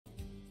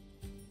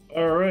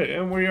Alright,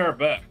 and we are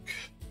back.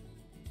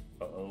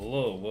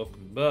 Hello,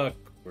 welcome back.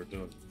 We're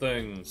doing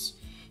things.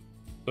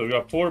 So we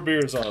got 4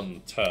 beers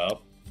on tap,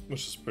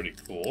 which is pretty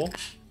cool.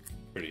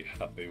 Pretty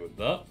happy with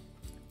that.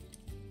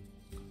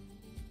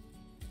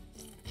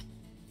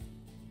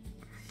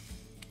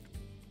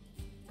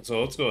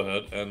 So let's go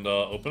ahead and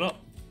open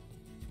up.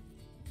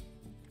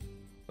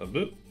 A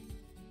boot.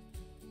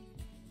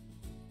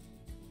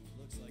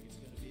 Looks like it's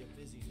gonna be a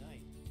busy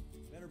night.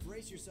 Better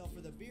brace yourself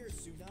for the beer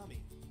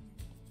tsunami.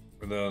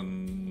 And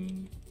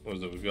then, what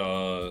is it? We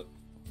got...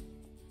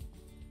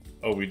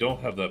 Oh, we don't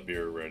have that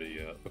beer ready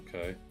yet.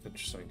 Okay,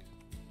 interesting.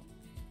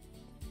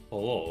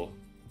 Hello.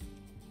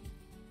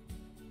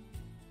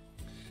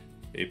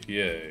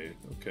 APA.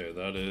 Okay,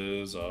 that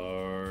is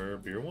our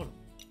beer 1.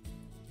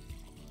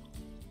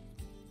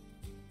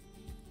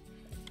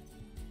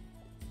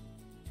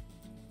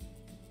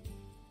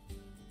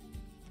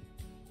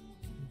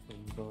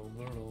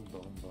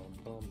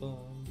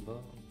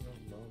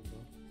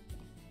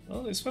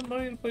 Oh, they spent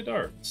money to play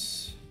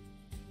darts.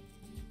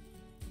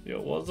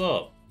 Yo, what's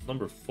up?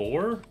 Number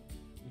 4? 1,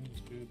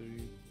 2,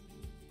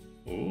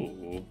 3.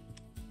 Ooh.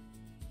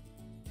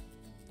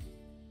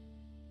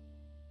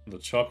 The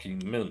chalky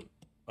mint.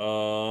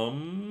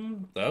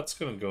 That's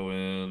gonna go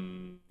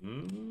in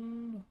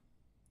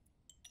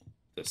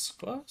this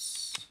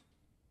glass.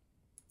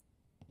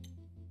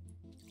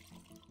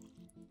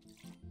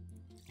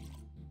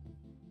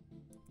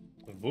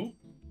 Whoop.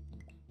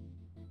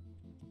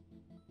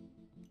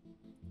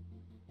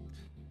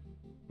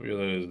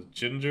 Either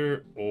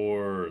ginger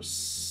or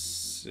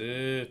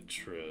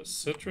citrus.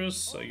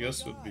 Citrus, I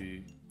guess, would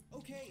be...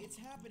 Okay, it's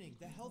happening.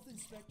 The health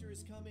inspector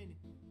is coming.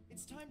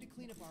 It's time to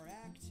clean up our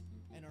act,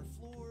 and our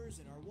floors,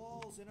 and our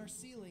walls, and our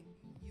ceiling.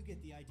 You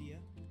get the idea.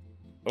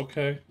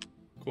 Okay,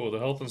 cool. The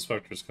health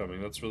inspector's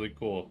coming. That's really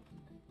cool.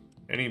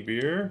 Any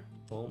beer?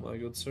 Oh my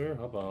good sir,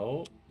 how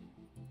about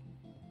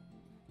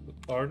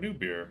our new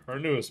beer, our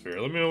newest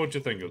beer. Let me know what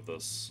you think of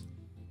this.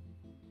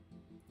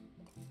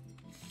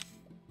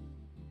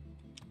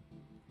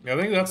 I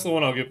think that's the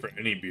one I'll get for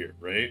any beer,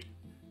 right?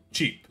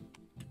 Cheap.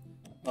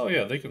 Oh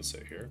yeah, they can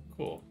sit here.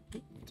 Cool.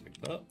 Take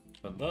that.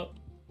 Bend up.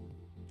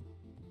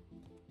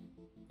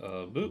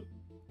 Boop.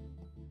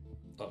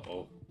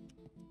 Uh-oh.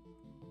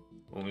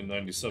 Only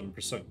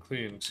 97%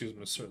 clean. Excuse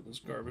me, sir. There's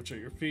garbage at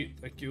your feet.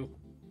 Thank you.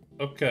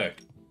 Okay.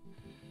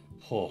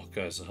 Oh,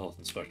 guys, the health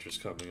inspector's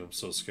coming. I'm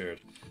so scared.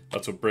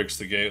 That's what breaks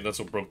the game. That's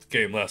what broke the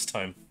game last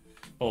time.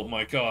 Oh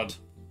my god.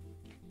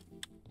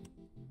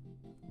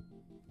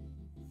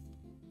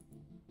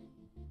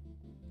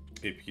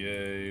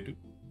 APA.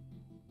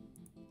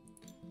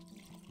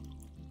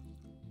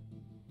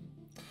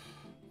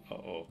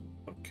 Uh-oh.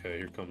 Okay,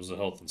 here comes the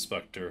health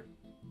inspector.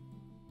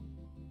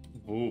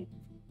 Whoop.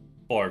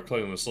 Bar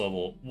cleanliness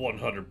level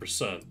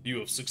 100%. You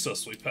have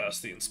successfully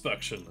passed the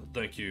inspection.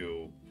 Thank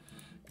you.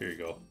 Here you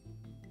go.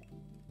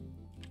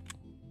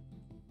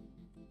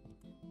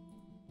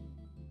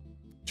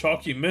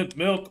 Chalky mint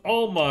milk.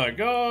 Oh my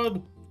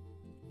god.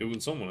 It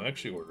was someone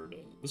actually ordered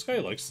it. This guy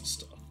likes this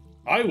stuff.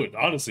 I would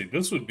honestly,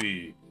 this would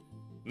be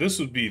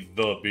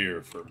the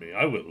beer for me.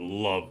 I would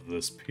love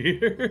this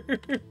beer.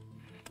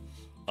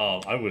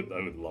 I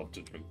would love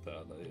to drink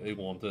that. I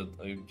want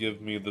it. Give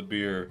me the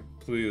beer,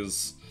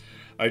 please.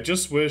 I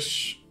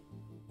wish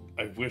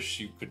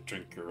you could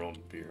drink your own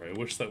beer. I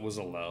wish that was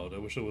allowed. I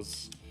wish it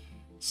was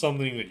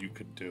something that you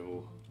could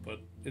do,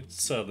 but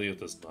sadly it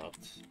does not.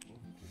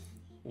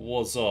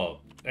 What's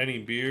up? Any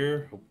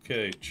beer?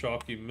 Okay,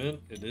 chalky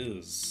mint it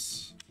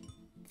is.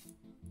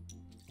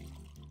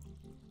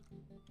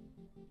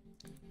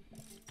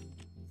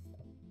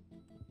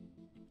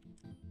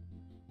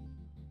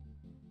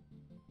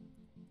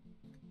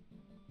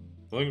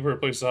 Looking for a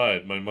place to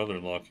hide. My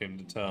mother-in-law came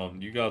to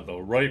town. You got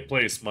the right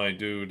place, my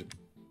dude.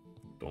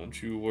 Don't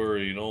you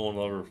worry. No one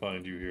will ever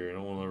find you here.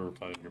 No one will ever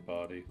find your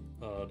body.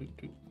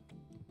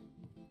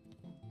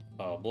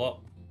 Blah.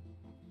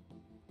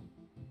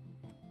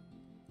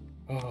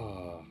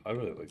 I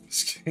really like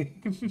this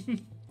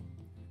game.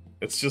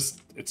 It's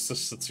just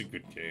such a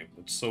good game.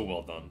 It's so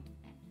well done.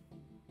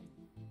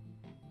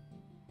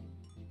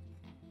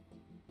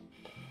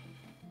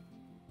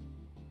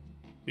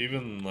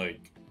 Even,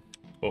 like,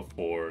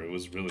 before, it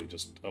was really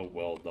just a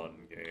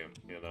well-done game,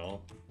 you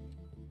know?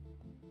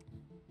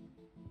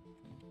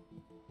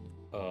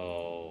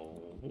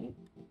 Oh.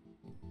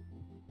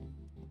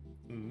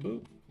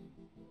 Boop.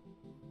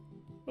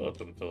 I'll let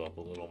them fill up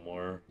a little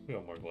more. We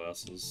got more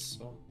glasses,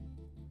 so...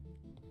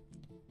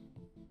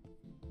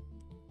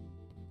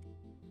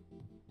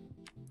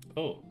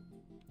 Oh.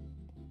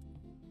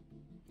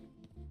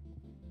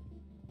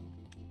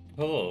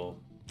 Hello.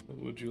 What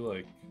would you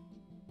like?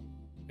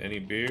 Any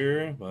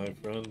beer? My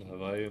friend,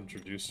 have I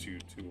introduced you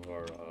to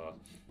our,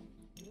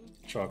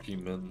 chalky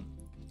mint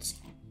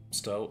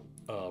stout?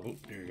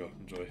 Here you go.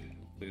 Enjoy,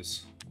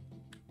 please.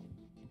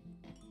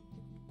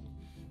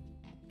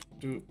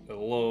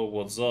 Hello,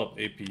 what's up?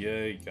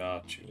 APA,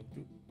 got you.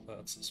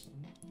 That's this one.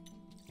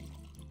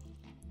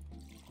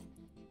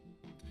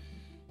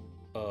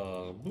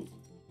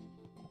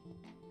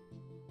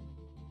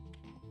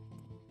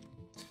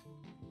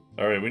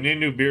 Alright, we need a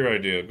new beer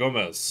idea.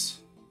 Gomez.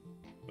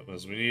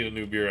 Gomez, we need a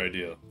new beer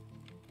idea.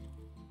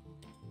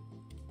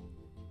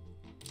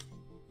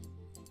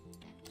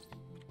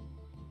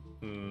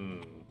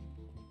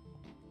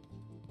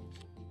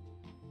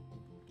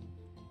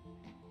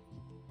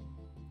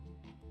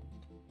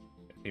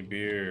 Any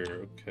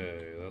beer.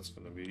 Okay, that's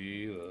gonna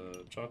be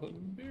the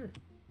chocolate beer.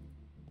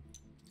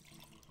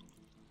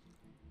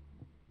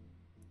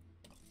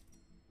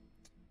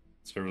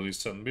 So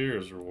release 10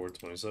 beers, reward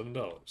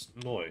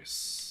 $27.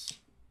 Nice.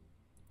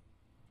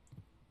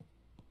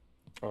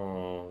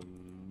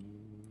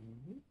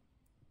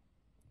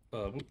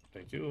 Whoop,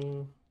 thank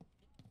you.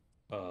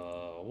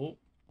 Whoop.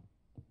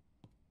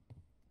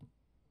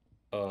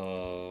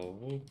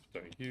 Whoop,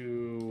 thank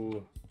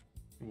you.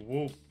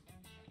 Whoop.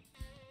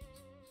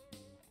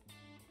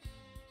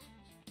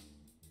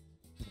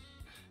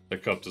 The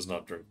cup does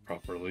not drink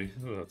properly.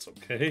 That's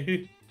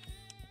okay.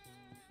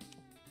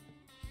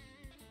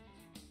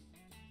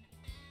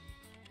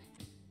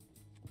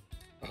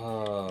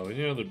 We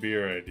need another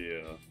beer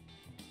idea.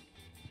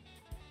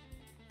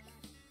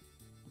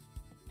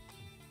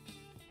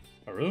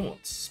 I really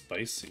want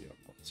spicy. I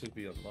want to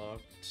be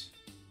unlocked.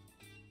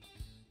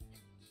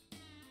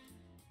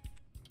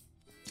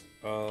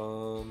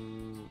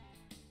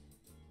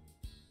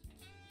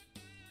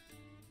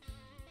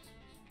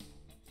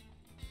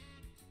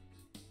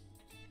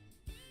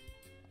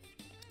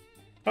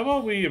 How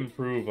about we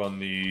improve on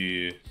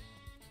the...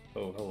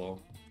 Oh, hello.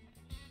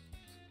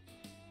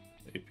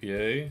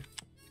 APA.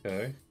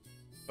 Okay.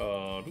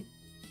 Well,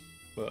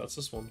 that's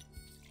this one.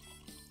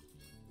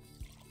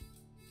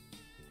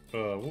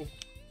 Whoop.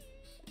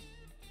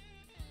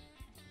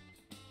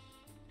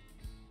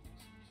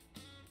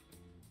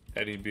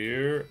 Any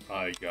beer?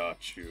 I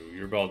got you.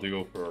 You're about to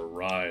go for a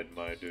ride,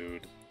 my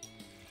dude.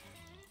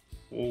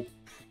 Whoop.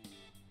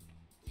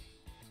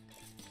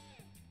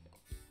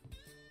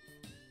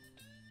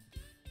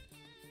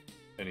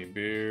 Any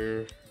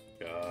beer?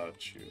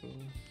 Got you.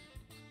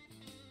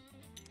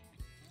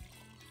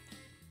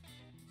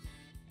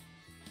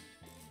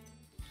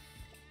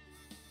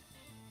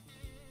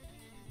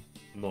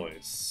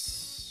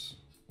 Nice.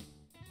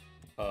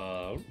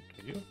 Thank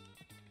you.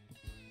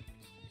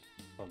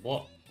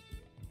 Unlock.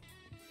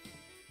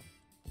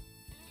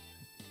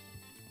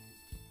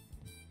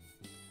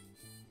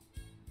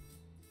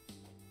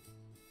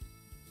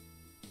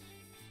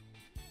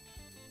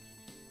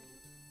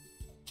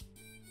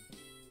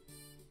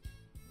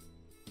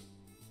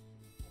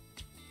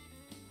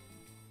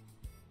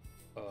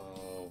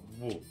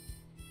 Whoa.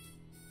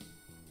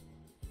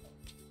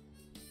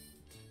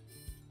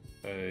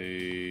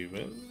 A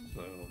win?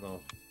 I don't know.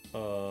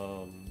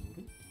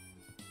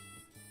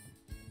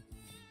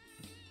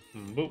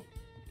 Boop.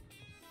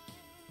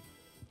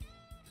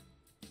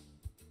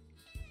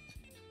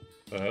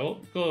 Well,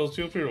 let's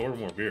feel free to order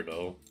more beer,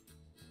 though.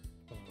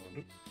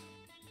 Doop.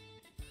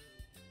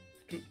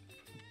 Doop.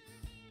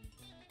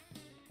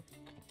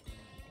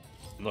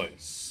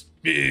 Nice.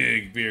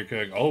 Big beer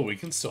keg. Oh, we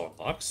can still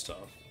unlock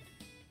stuff.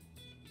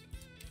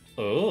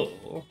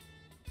 Oh.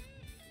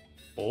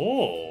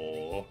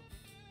 Oh.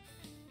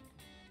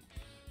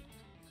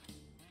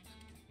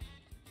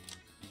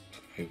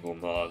 I will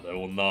not, I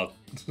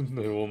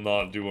will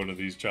not do one of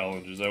these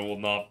challenges. I will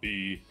not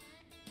be...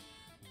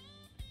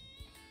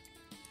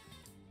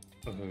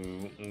 it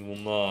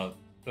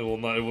will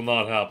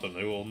not happen.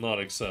 I will not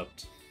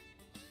accept.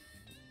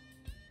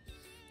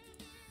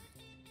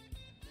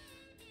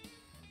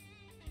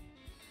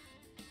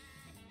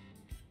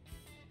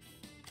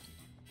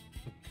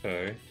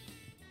 Okay.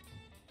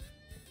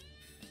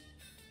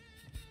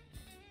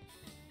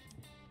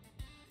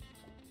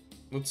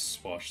 Let's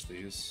wash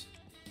these.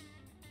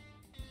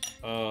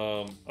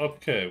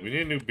 Okay, we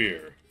need a new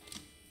beer.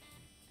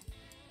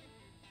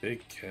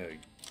 Big keg.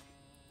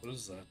 What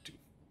does that do?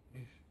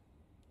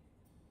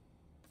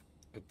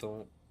 I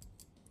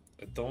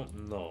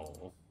don't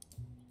know.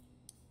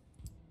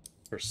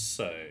 Per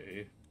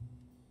se.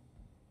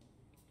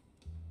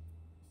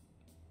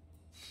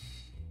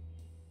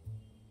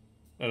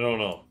 I don't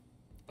know.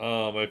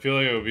 I feel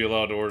like I would be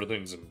allowed to order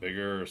things in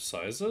bigger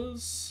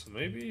sizes,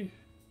 maybe?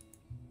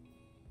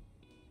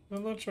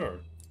 I'm not sure.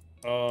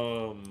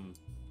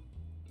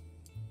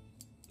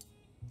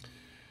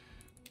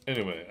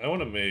 Anyway, I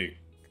want to make...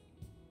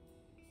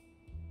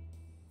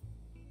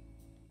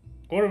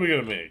 What are we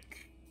gonna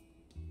make?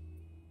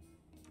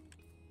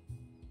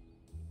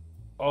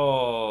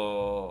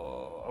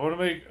 Oh, I want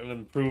to make an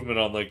improvement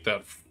on, like,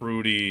 that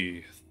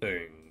fruity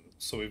thing.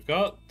 So we've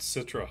got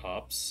Citra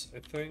hops, I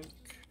think.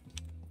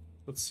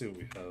 Let's see what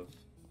we have.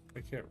 I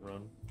can't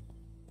run.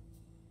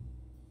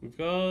 We've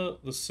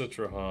got the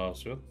Citra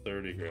hops. We have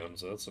 30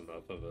 grams. That's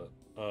enough of it.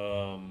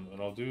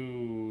 And I'll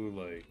do,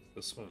 like,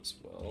 this one as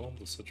well.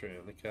 The Citra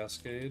and the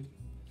Cascade.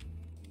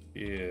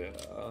 Yeah.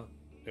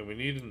 And we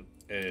need an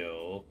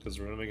ale, because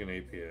we're going to make an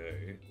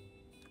APA.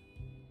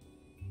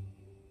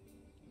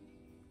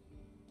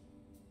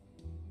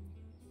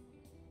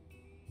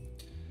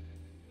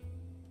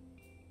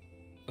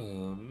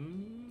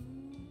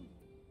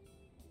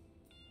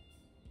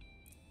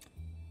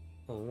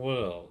 What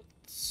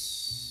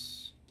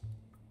else?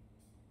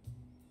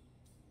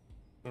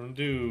 I'm gonna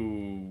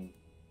do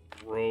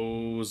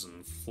rose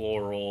and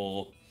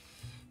floral.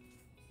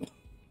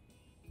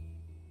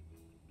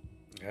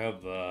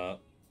 Have that.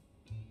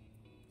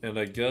 And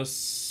I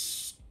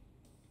guess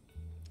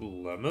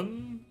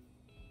lemon?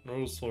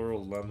 Rose,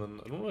 floral, lemon.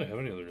 I don't really have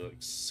any other like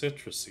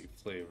citrusy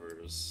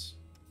flavors.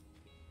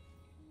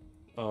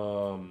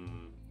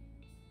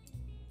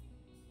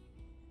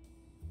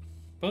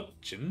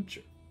 But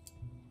ginger.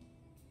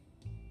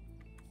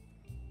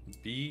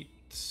 Beet.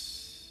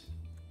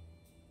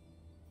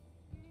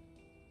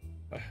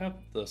 I have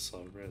this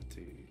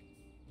already.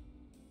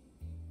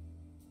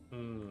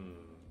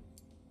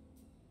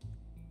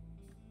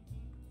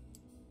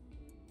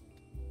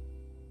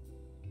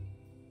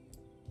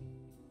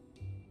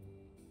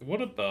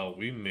 What about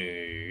we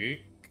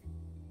make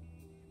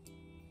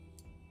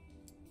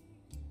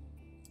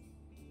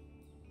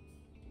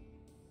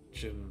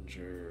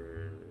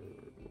ginger,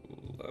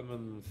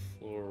 lemon,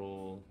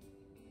 floral.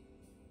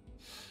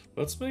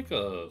 Let's make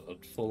a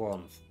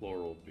full-on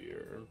floral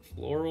beer.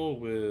 Floral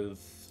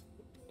with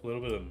a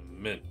little bit of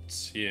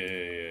mint.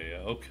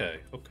 Yeah. Okay.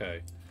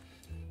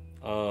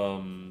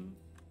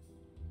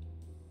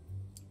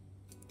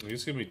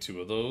 Just give me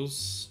 2 of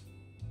those.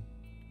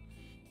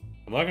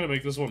 I'm not gonna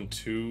make this one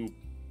too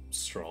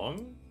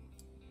strong.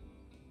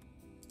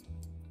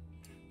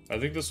 I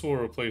think this will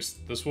replace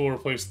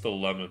the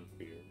lemon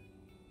beer.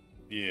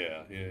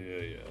 Yeah.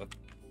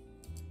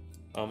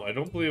 I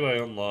don't believe I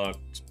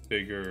unlocked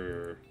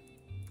bigger.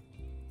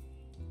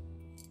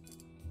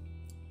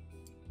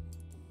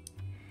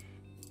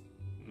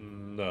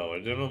 No, I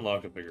didn't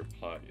unlock a bigger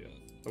pot yet.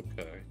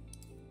 Okay.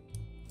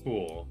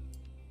 Cool.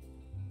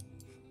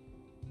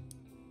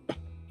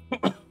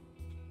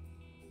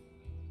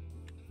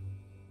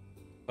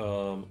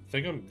 I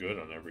think I'm good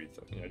on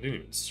everything. I didn't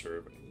even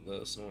serve any of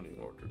this. No one even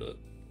ordered it.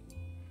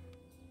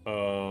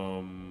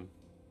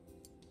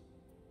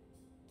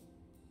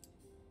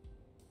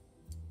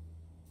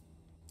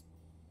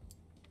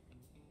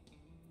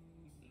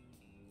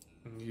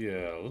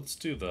 Yeah, let's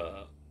do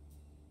that.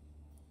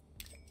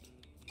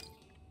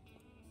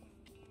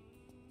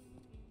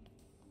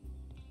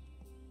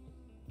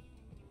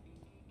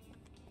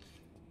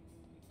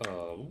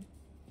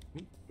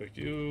 Thank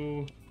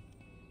you.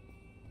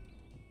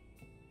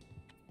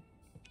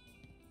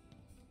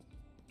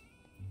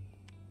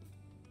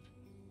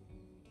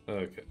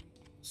 Okay,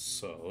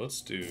 so let's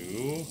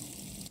do.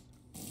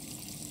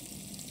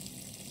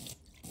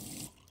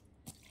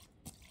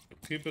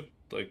 Keep it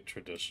like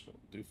traditional.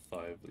 Do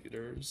 5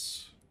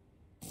 liters.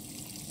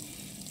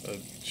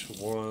 Each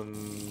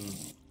one.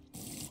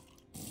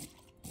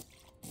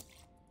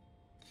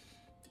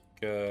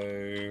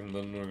 Okay, and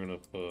then we're gonna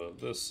put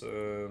this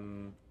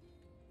in.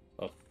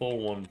 A full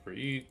one for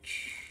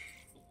each.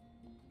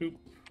 Boop.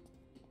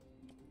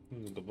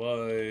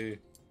 Goodbye.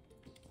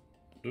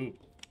 Doop.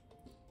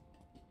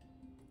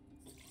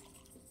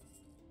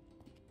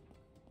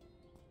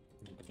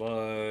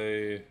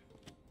 Goodbye.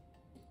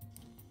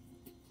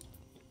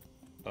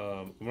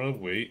 I'm gonna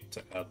wait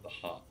to add the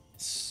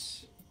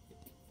hops.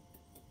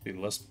 Be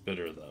less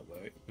bitter that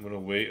way. I'm gonna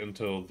wait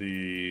until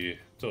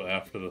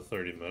after the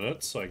 30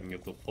 minutes so I can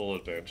get the full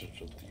advantage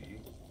of the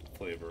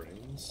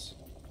flavorings.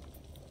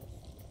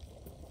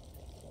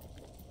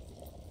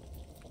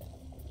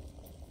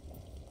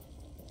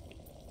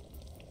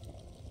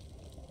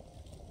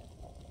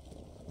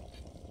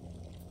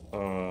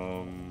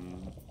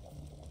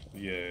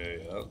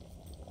 Yeah.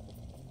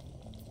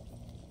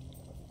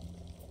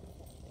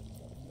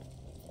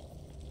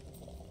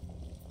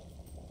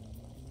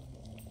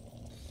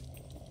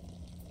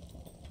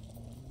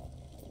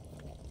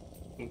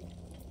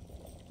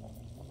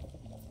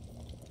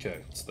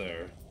 Okay, it's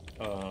there.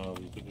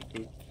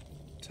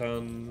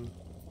 10.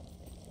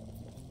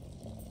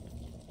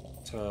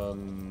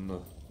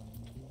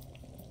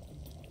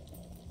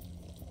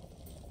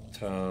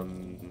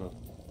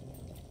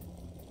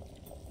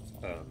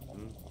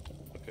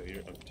 Okay,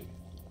 you're empty.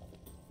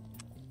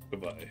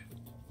 Goodbye.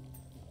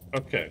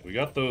 Okay, we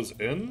got those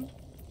in.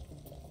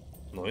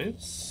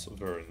 Nice.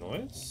 Very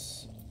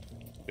nice.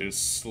 It is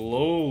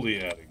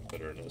slowly adding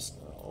bitterness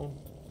now.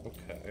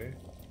 Okay.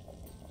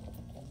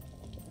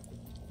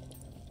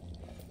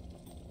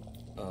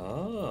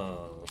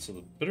 So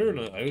the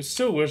bitterness... I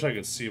still wish I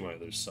could see my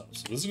other stuff.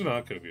 So this is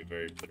not going to be a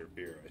very bitter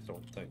beer, I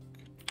don't think.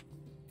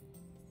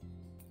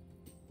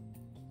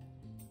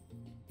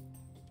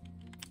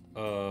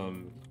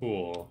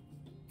 Cool.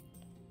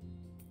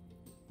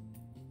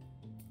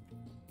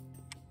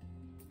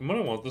 I'm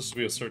gonna want this to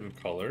be a certain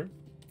color,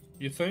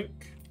 you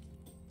think?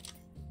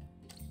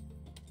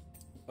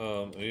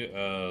 I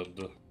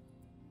add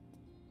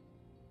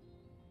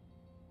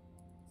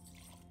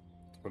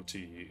 20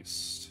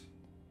 yeast.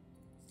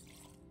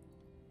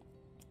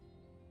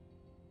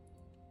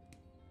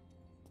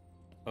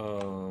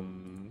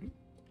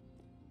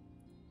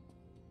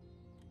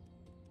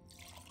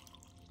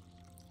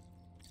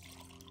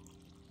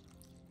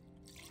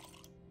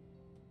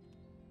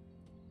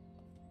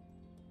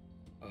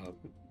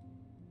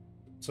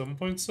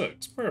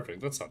 7.6.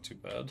 Perfect. That's not too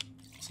bad.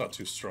 It's not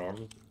too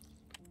strong.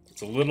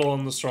 It's a little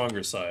on the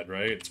stronger side,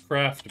 right? It's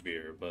craft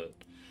beer, but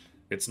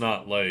it's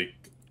not like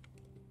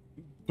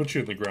put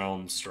you in the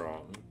ground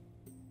strong.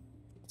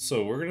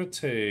 So we're gonna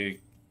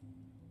take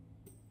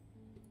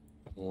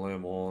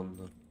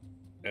lemon,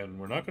 and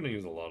we're not gonna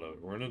use a lot of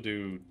it. We're gonna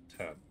do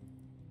 10.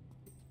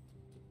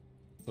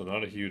 So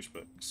not a huge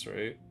mix,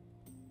 right?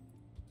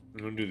 I'm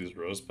gonna do these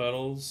rose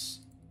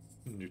petals.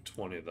 I'm gonna do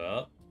 20 of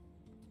that.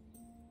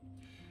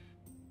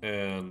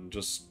 And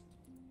just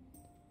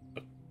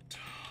a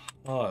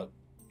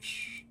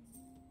touch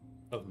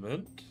of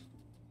mint.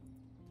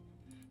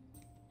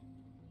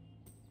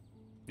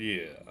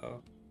 Yeah.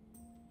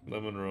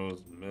 Lemon,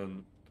 rose, and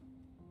mint.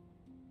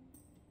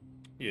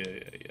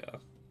 Yeah.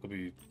 It'll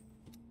be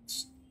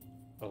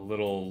a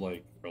little,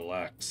 like,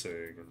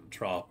 relaxing and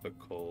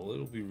tropical.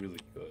 It'll be really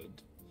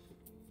good.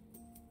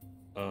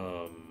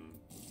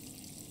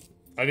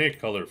 I need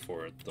color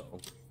for it, though.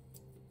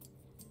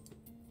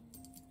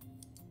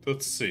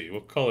 Let's see.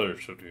 What color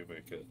should we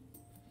make it?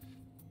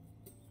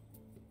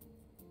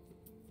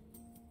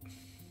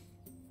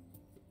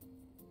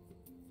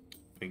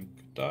 Pink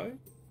dye?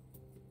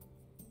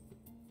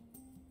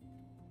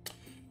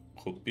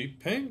 Could be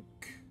pink.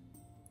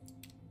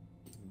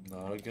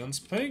 Not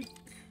against pink.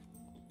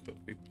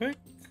 Could be pink.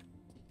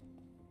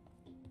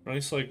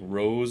 Nice, like,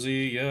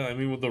 rosy. Yeah, I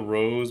mean, with the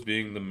rose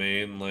being the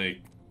main,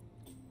 like,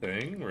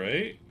 thing,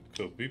 right?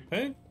 Could be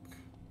pink.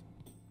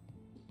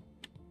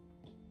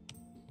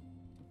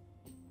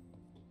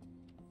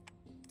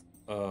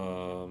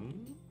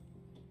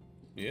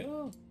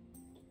 Yeah.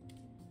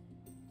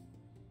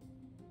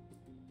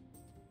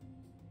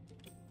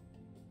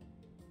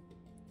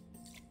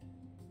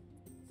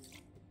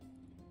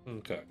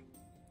 Okay.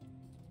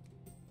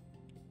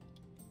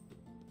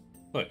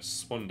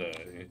 Nice. One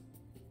day.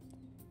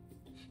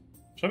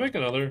 Should I make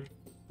another?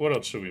 What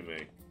else should we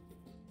make?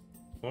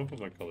 I want to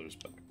put my colors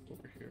back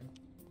over here.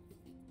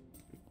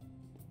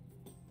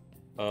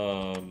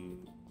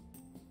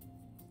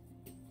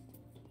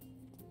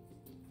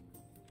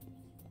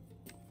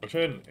 I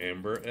tried an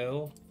amber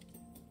ale.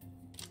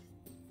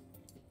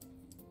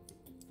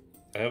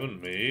 I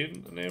haven't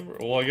made an amber.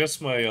 Well, I guess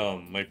my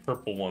my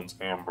purple one's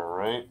amber,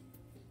 right?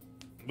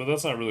 But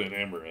that's not really an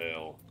amber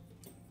ale.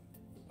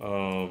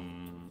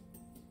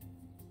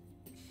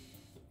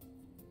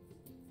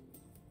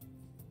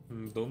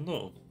 Don't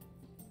know.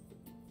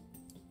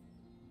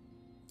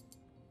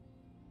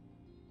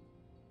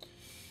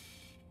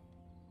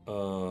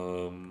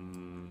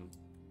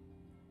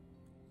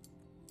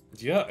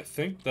 Yeah, I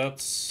think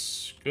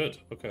that's good.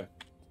 Okay.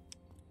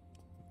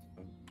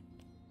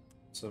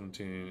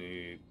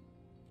 17,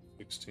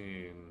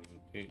 16,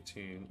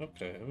 18.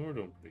 Okay, I mean, we're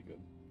doing pretty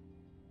good.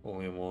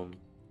 Only one.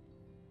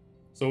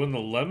 So when the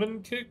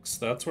lemon kicks,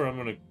 that's where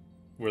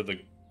where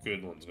the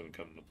good one's gonna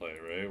come into play,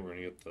 right? We're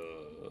gonna get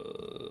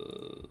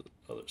the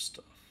other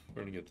stuff.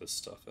 We're gonna get this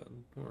stuff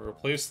in. We'll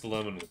replace the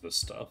lemon with this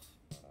stuff.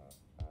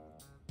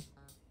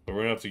 But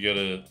we're gonna have to get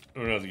it.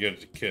 We're gonna have to get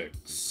it to kick.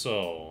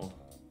 So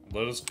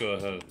let us go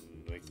ahead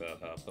and make that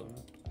happen.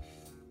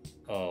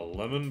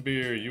 Lemon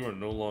beer, you are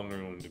no longer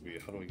going to be.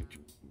 How do I get you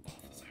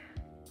off of there?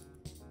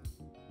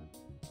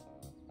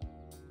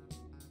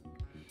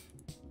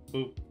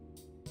 Boop.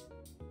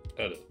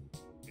 Edit.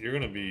 You're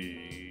gonna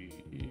be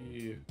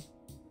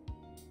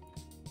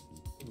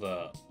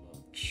that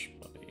much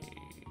money.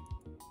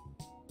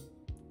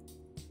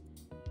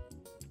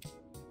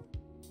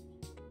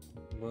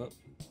 What?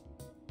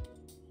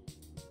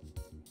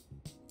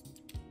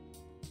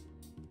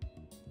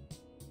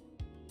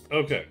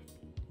 Okay.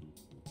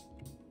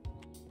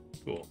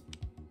 Cool.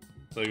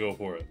 They go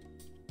for it.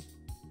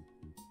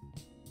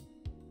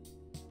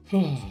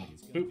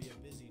 It's gonna be a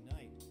busy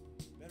night.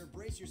 Better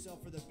brace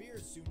yourself for the beer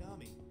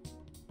tsunami.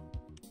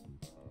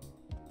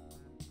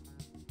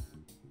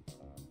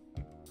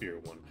 Beer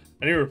 1.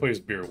 I need to replace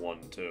beer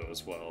 1 too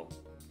as well.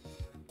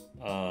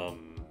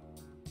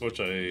 Which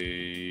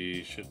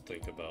I should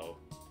think about.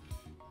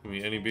 Give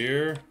me any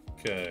beer?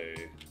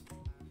 Okay.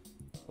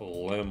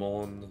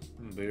 Lemon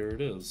beer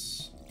it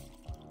is.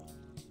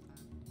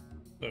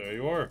 There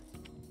you are.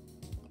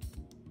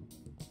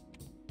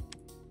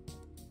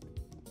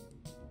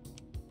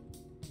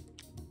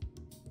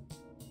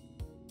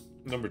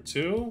 Number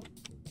 2,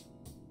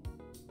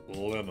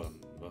 lemon.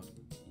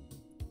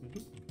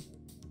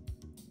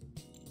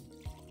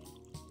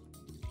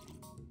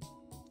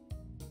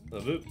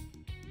 Love it.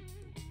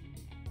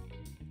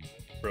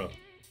 Bruh.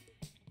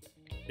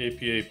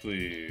 APA,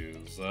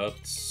 please.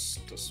 That's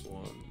this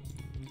one.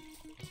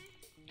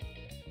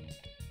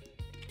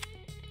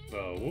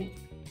 Oh.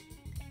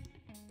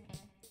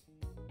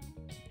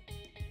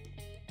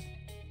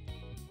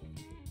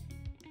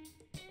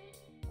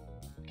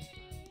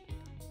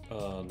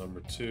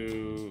 Number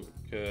 2.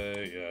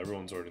 Okay, yeah,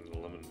 everyone's ordering the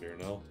lemon beer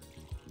now.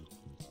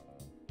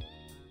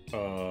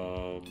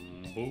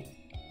 Boop.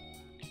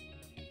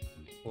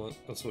 What?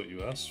 That's what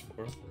you asked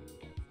for.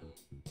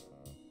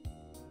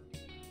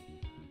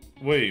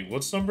 Wait,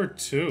 what's number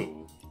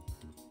 2?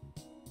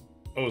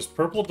 Oh, is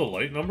Purple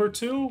Delight number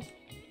 2?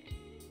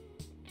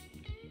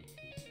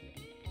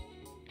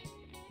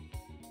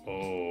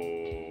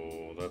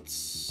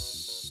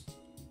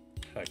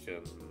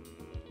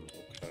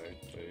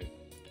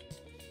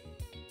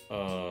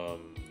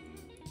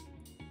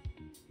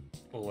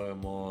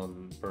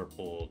 lemon,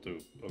 purple,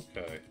 dupe.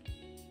 Okay.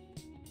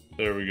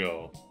 There we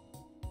go.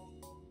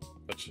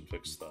 That should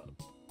fix that.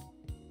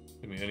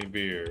 Give me any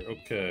beer.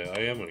 Okay, I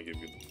am gonna give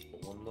you the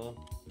full one though.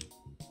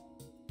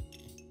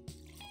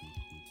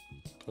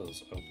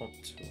 Because I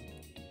want to.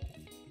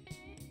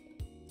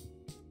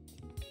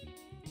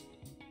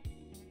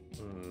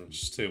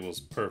 This table is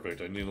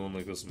perfect. I need one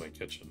like this in my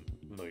kitchen.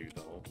 No, you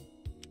don't.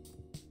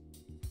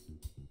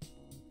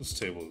 This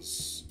table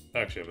is...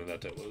 Actually, I mean,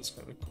 that table is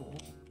kind of cool.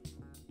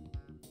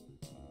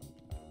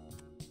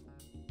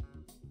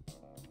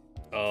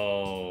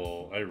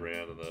 Oh, I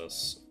ran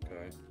this.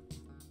 Okay.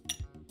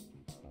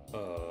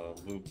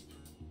 Loop.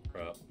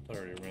 Crap. I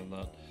already ran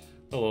that.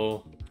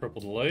 Hello.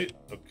 Purple delight.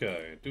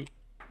 Okay.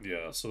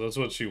 Yeah, so that's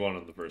what she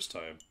wanted the first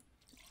time.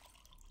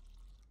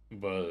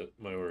 But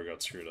my order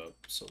got screwed up,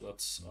 so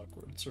that's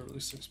awkward. It's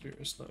early 6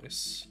 beers.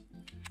 Nice.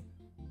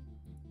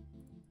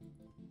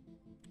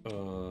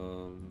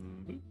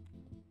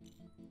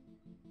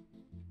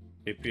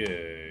 APA.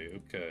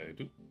 Okay.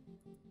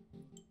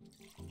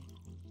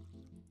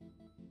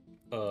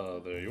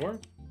 There you are.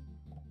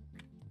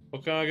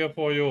 What can I get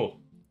for you?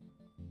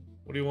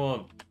 What do you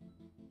want?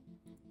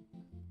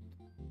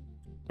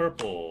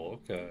 Purple.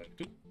 Okay.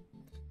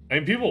 I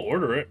mean, people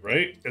order it,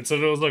 right? It said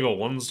it was like a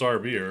 1-star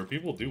beer.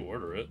 People do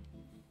order it.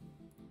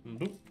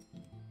 Boop.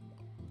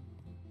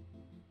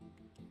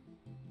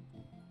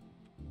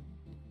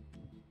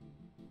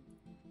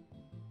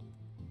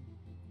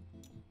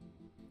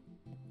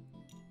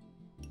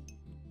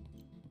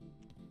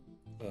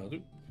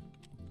 Doop.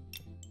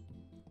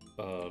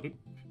 Doop.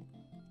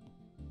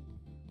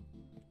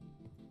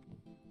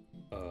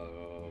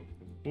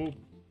 Whoop.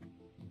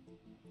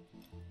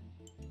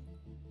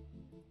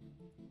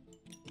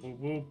 Whoop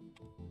whoop.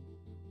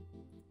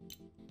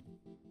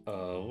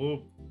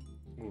 Whoop.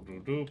 Whoop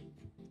whoop whoop.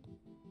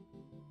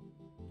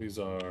 These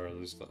are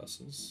these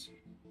glasses.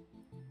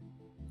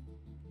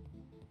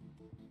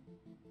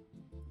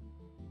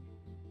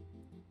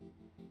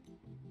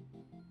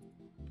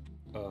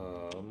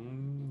 Boop.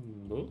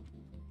 Boop.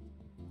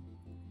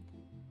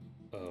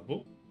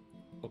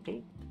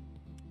 Boop.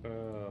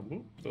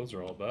 Boop. Those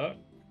are all back.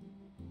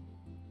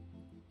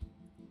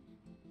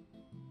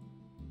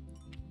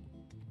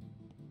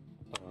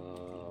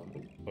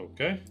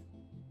 Okay.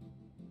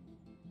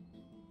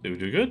 Did we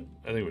do good?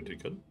 I think we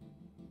did good.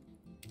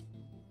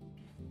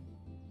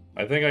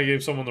 I think I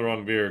gave someone the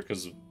wrong beer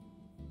because of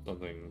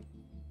something.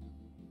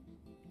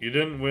 You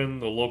didn't win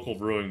the local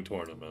brewing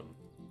tournament.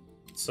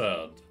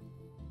 Sad.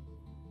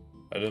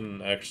 I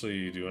didn't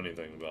actually do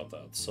anything about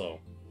that, so.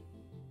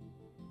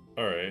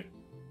 Alright.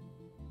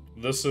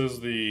 This is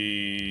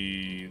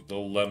the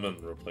lemon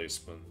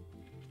replacement.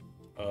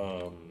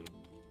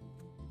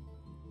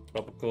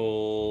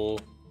 Tropical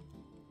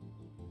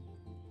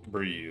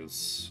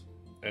breeze.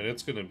 And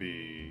it's gonna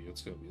be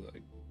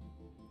like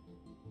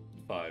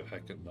 $5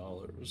 heckin'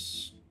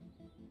 dollars.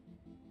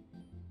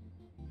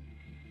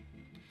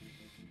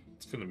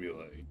 It's gonna be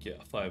like,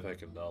 yeah, $5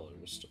 heckin'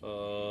 dollars.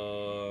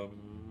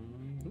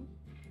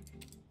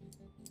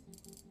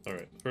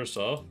 Alright, first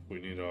off,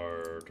 we need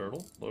our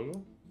turtle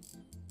logo,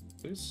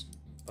 please.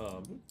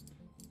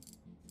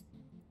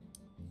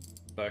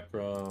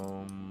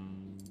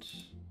 Background.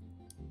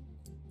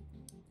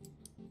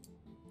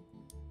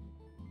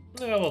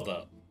 Yeah, how about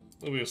that?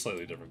 It'll be a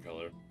slightly different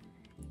color.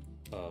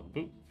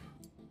 Boop.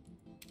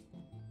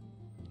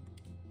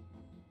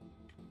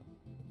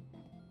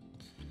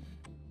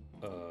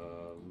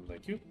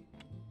 Thank you.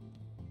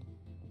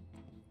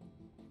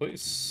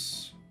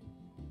 Place.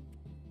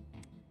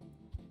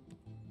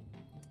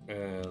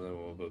 And then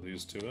we'll put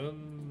these two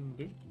in.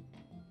 Doop.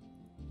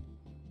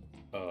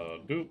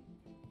 Doop.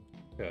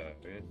 Okay.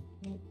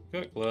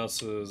 Got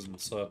glasses and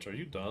such. Are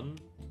you done?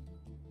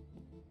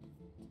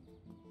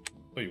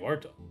 Oh, you are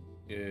done.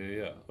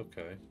 Yeah,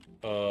 okay.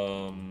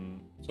 So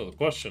the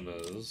question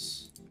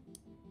is...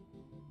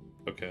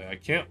 Okay, I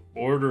can't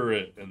order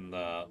it in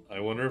that.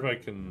 I wonder if I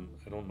can...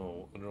 I don't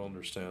know. I don't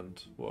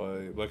understand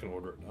why... But I can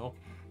order it now.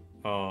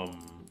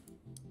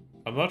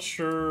 I'm not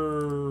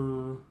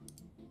sure...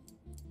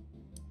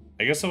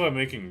 I guess if I'm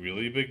making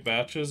really big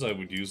batches, I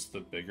would use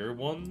the bigger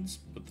ones.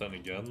 But then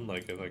again,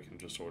 like, if I can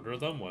just order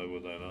them, why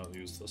would I not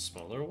use the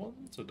smaller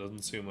ones? It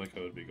doesn't seem like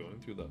I would be going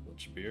through that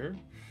much beer.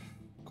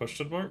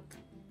 Question mark?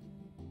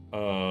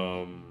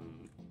 I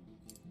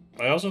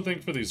also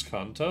think for these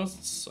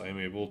contests, I'm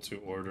able to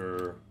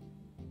order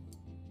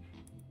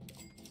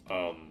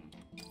other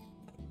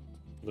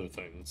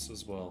things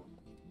as well.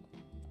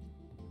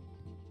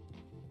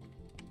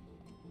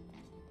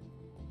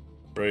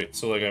 Right,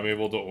 so like I'm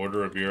able to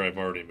order a beer I've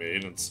already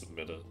made and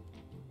submit it.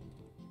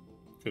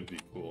 Could be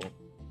cool.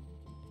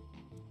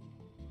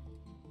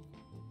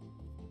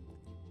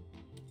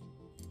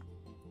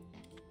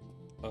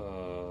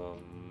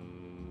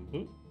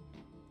 Oop.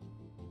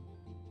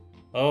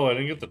 Oh, I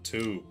didn't get the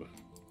tube.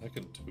 I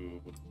can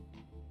tube.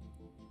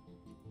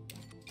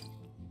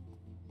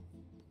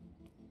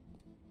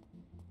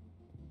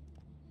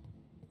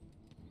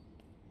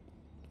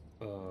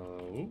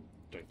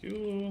 Thank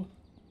you.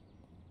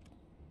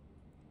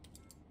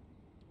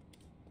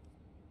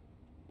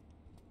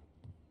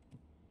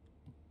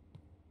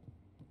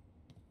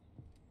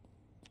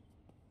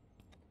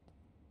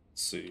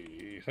 Let's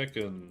see.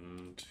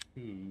 Heckin'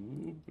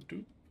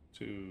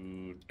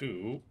 to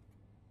do.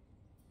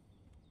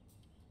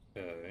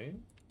 Okay.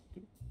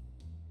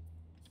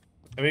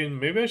 I mean,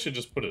 maybe I should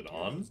just put it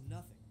on.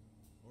 Nothing,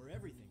 or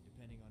everything,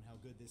 depending on how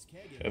good this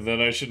keg is. And then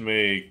I should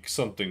make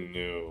something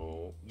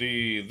new.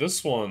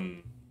 This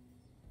one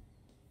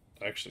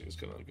actually is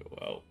gonna go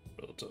out.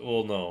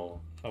 Well,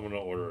 no. I'm gonna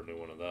order a new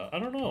one of that. I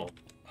don't know.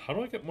 How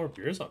do I get more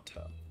beers on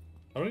tap?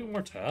 How do I get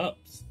more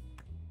taps?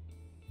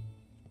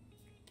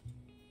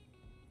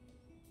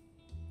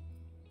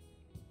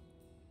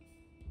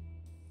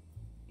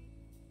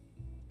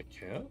 I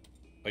can't?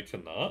 I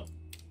cannot?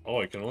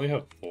 Oh, I can only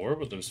have 4,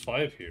 but there's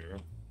 5 here.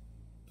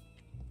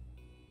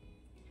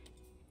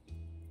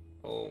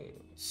 Oh,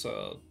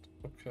 sad.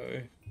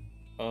 Okay.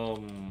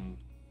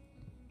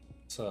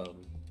 Sad.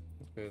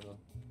 Okay then.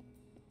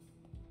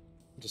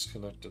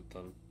 Disconnect it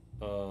then.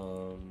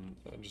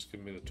 And just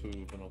give me the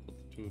tube and I'll put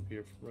the tube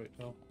here for right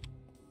now.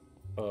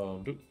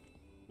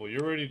 Well,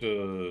 you're ready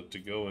to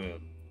go in,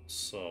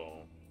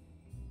 so...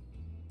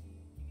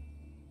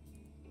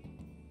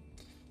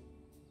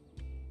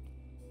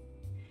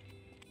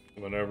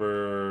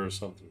 Whenever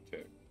something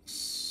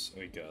kicks,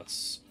 I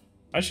guess.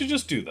 I should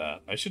just do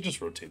that. I should just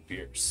rotate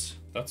beers.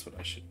 That's what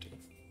I should do.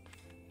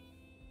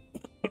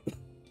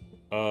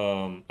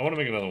 I want to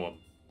make another one.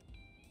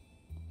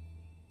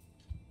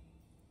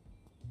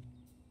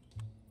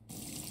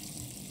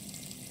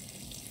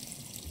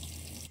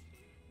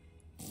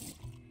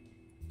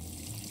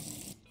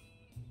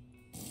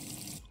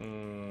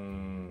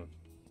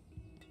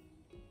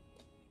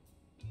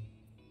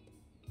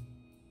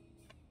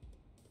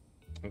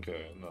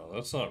 Okay, no,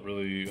 that's not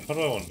really... How do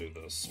I want to do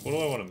this? What do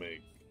I want to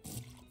make?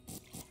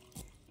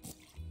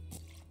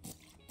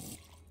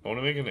 I want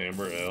to make an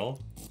amber ale.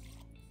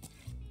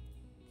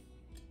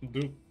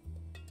 Do.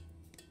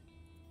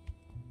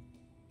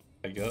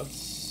 I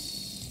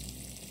guess.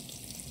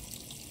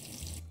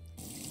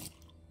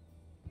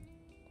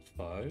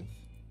 5?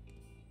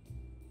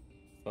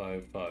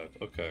 5, 5.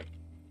 Okay.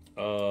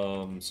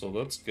 So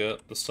let's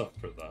get the stuff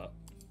for that.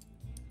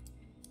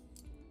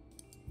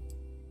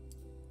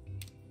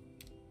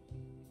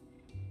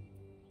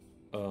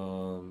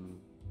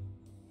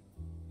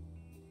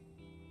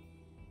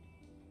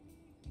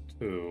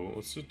 Two.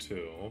 Let's do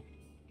 2.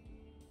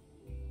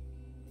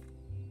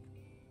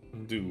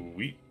 Do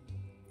wheat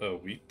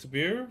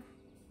beer?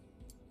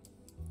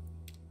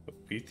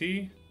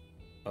 Wheaty?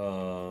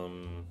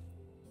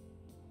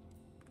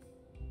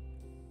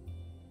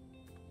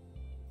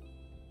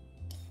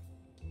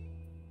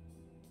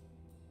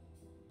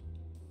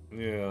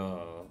 Yeah,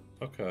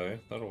 okay,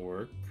 that'll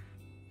work,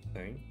 I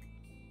think.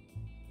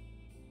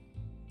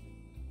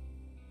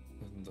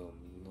 And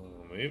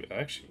maybe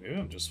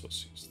I'm just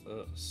supposed to use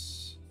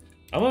this.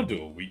 I'm gonna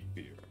do a wheat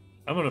beer.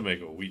 I'm gonna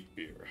make a wheat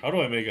beer. How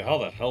do I make it? How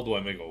the hell do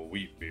I make a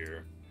wheat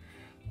beer?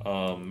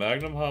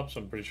 Magnum hops,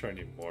 I'm pretty sure I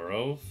need more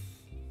of.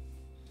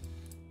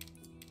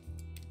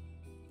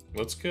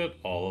 Let's get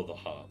all of the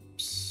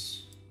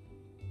hops.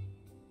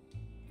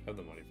 I have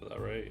the money for that,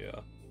 right?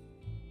 Yeah.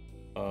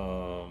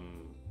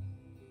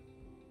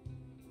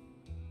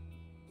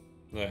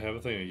 I have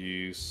a thing of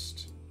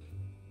yeast.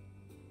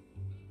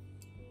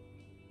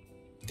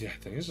 Yeah, I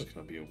think it's just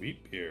gonna be a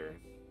wheat beer.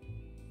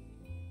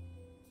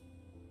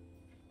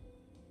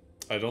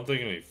 I don't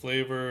think any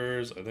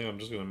flavors. I think I'm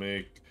just gonna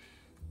make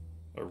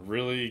a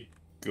really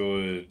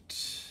good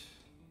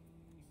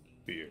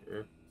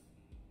beer.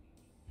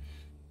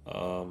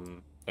 I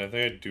think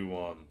I do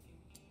want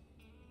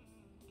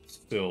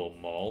still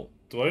malt.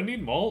 Do I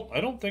need malt? I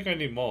don't think I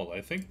need malt.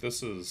 I think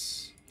this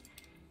is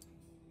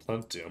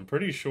plenty. I'm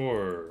pretty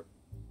sure.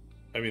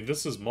 I mean,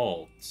 this is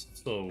malt,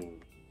 so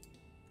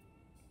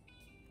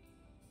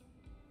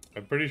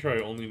I'm pretty sure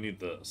I only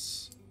need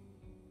this.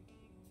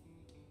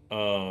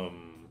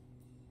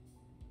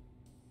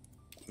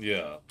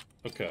 Yeah,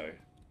 okay.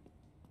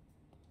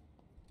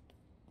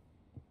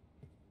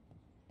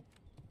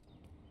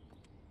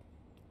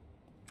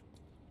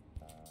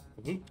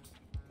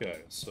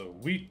 Okay, so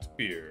wheat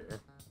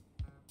beer.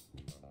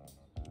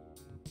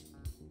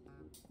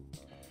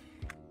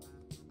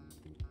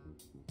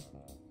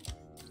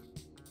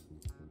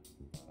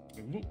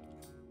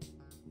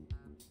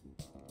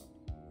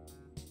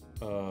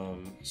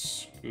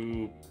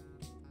 Scoop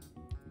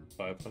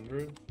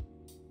 500.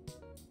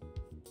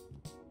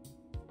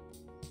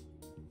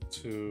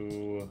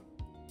 2,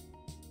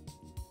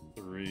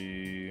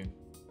 3,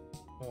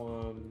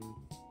 1,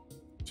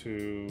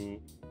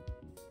 2,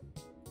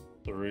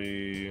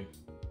 3,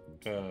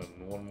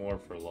 and one more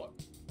for luck.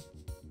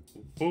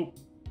 Boop.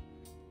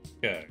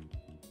 Okay.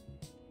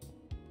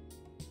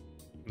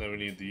 Then we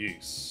need the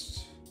yeast.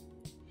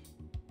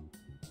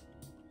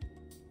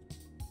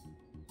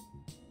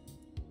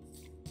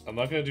 I'm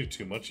not gonna do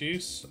too much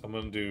yeast. I'm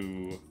gonna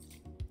do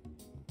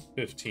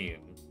 15.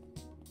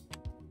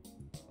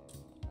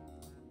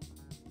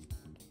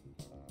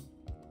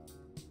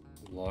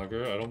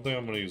 Lager? I don't think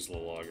I'm gonna use the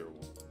lager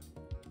one.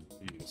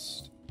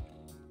 Yeast.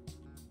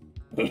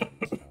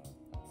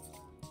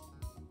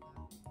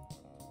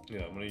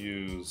 Yeah, I'm gonna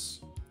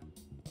use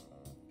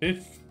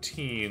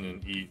 15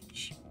 in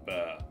each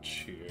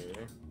batch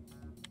here.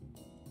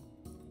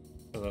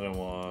 And then I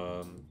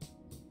want...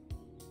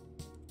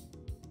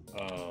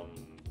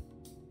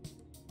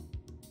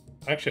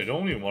 Actually, I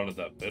don't even want it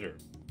that bitter.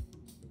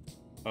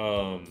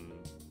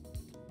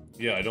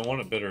 Yeah, I don't want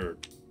it bitter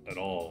at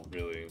all,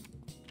 really.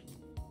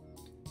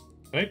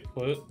 Can I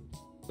put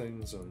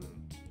things in...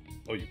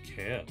 Oh, you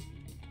can.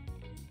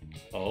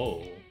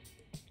 Oh.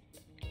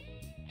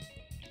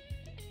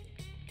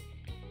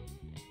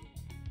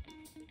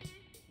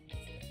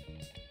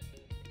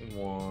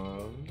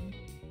 One,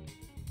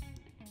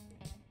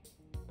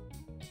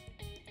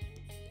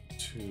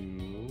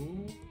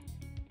 two,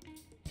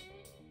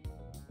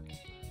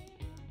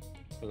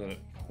 and then it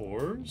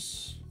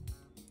pours.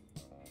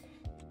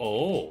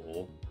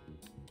 Oh,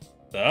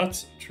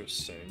 that's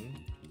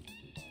interesting.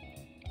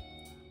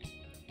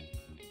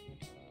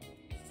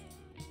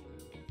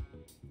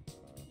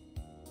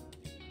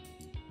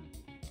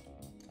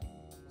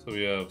 So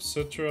we have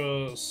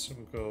Citra,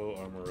 Simcoe,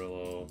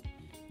 Armorillo.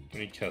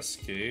 We need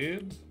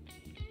Cascade.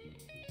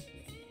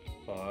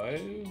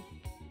 5.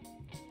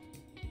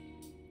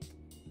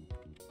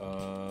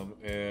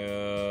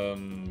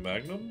 And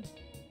Magnum?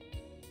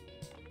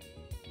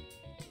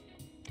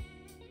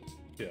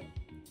 Yeah.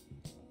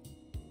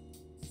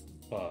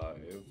 5.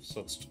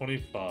 So it's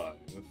 25.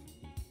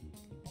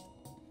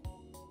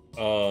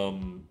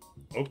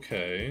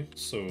 Okay.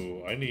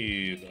 So I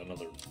need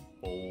another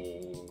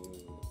bowl.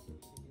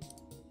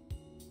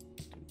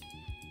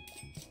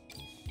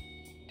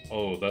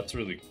 Oh, that's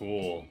really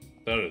cool.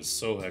 That is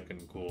so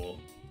heckin' cool.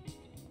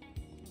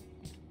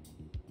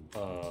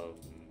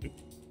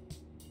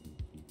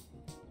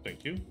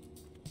 Thank you.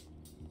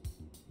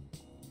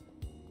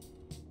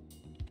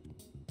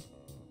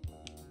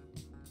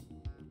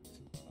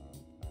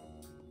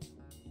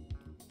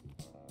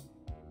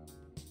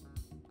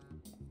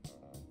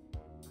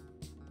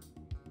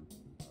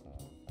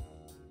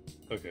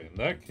 Okay, in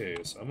that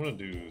case, I'm gonna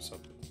do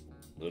something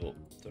a little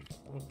different.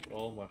 I'm gonna put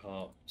all my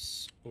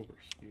hops over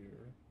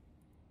here.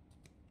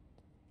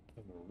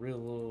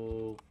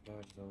 Amarillo,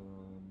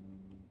 Magnum,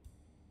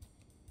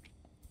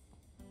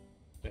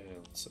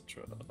 and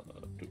Citra. And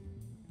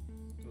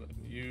then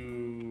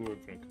you are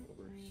gonna come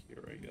over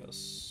here, I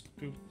guess.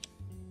 Doop.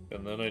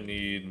 And then I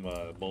need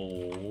my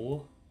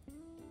bowl.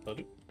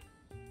 And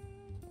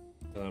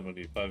I'm gonna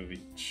need 5 of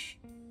each.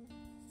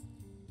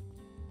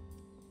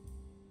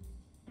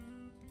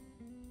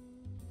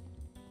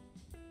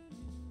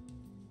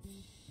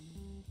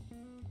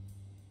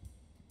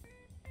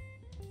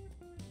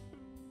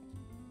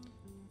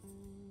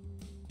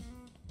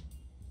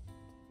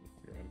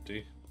 You're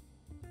empty.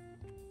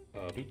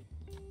 Doop.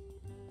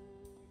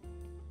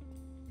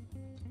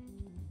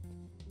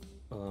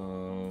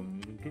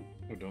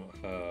 We don't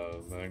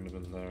have Magnum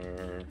in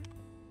there.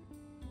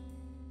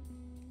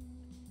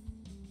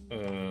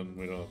 And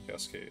we don't have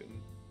Cascade.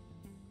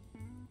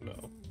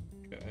 No.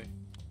 Okay.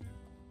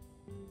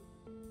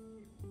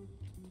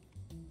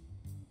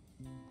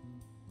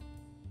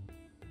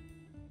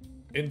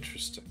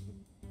 Interesting.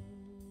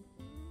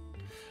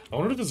 I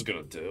wonder what this is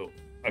gonna do.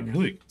 I'm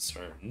really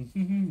concerned.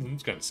 I'm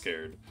just kind of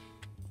scared.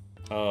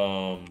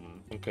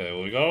 Okay,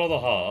 well, we got all the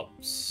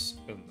hops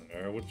in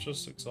there, which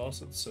just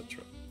exhausted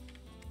Citra.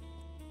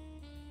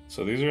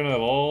 So these are gonna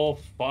have all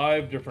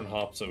 5 different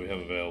hops that we have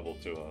available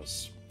to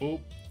us.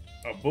 Boop,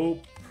 a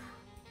boop.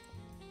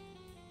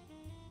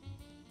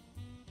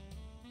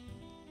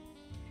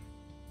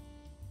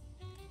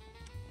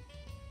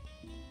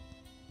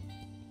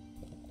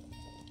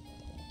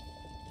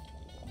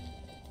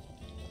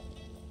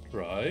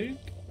 Right?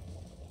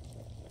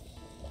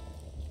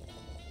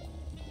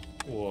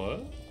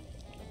 What?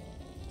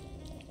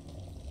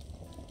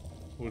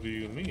 What do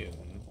you mean?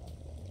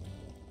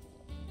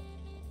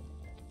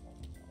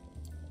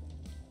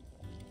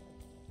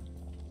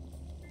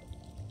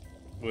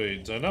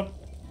 Wait, did I not?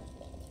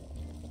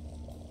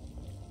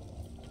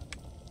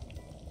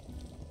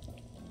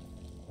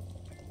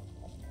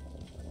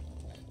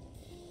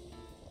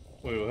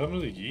 Wait, what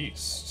happened to the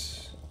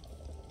yeast?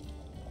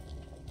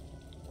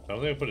 I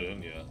don't think I put it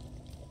in yet.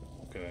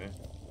 Okay.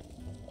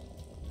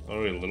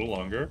 I'll wait a little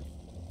longer.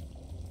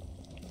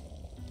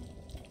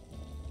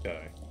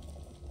 Okay.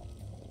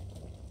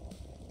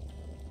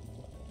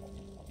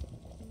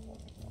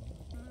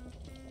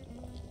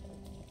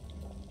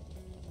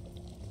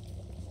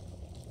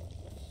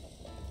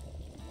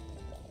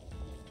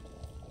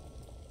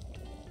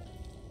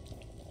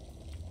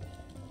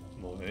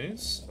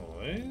 Nice,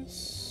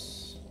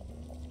 nice.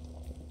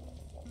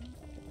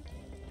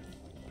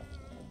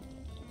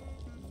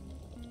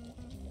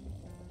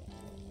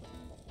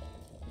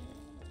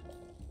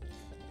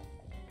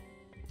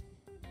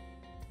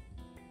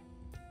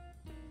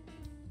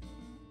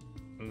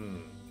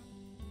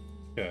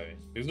 Okay,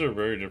 these are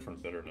very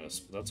different bitterness,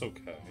 but that's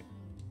okay.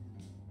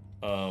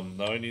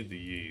 Now I need the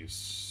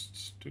yeast.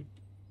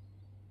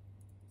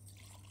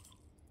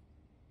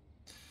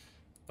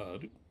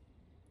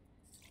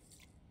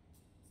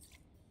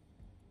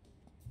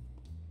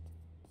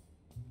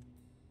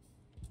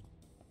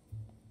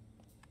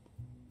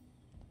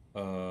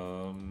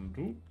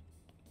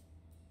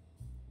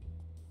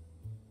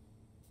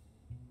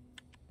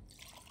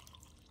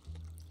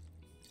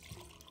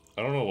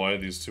 I don't know why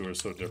these two are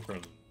so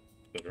different.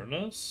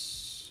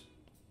 Bitterness?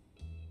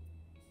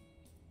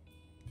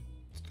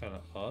 It's kind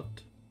of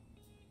hot.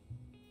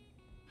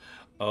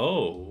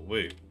 Oh,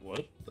 wait,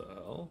 what the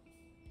hell?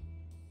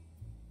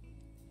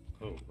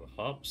 Oh, the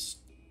hops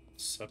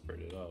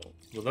separated out.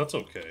 But that's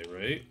okay,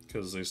 right?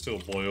 Because they still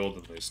boiled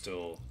and they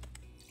still...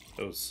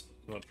 I'm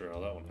not sure how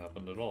that one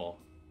happened at all,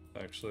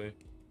 actually.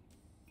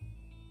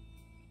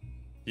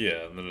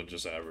 Yeah, and then it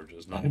just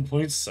averages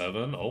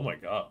 9.7. Oh my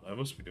god, I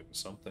must be doing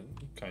something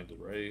kind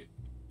of right.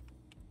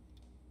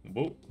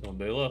 Whoa, 1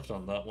 day left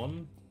on that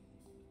one.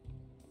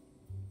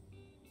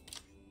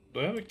 Do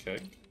I have a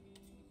keg?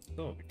 I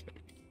don't have a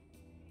keg.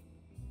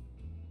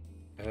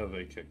 I have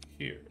a keg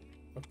here.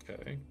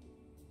 Okay.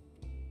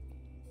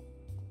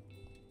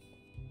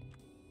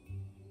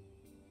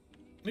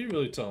 Are you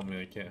really telling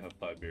me I can't have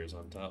 5 beers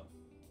on top?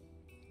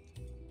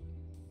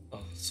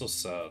 Oh, it's so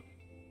sad.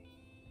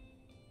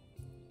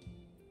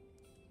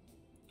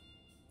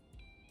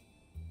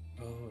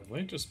 Oh, it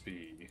might just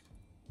be...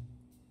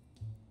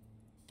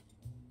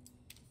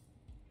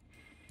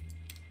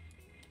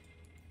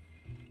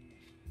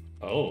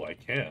 Oh, I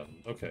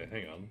can. Okay,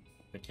 hang on.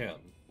 I can.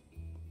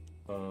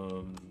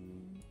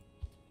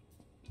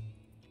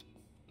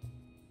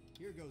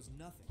 Here goes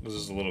nothing. This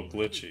is a little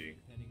glitchy.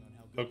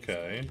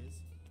 Okay.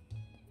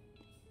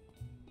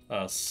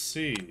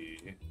 C.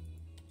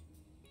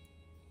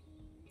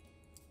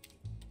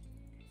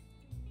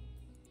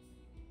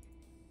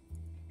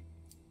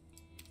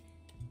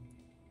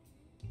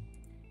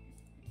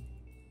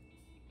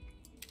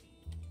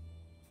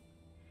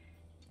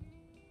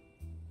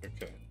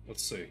 Okay,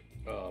 let's see.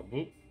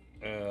 Boop.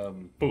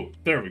 Boop.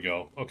 There we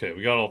go. Okay,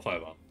 we got all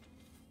 5 on.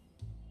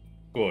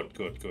 Good,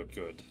 good, good,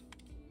 good.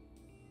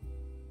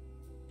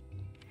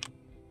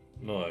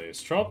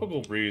 Nice.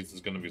 Tropical Breeze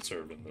is going to be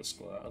served in this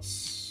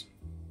glass.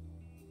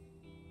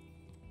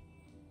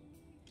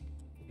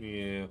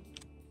 Yeah.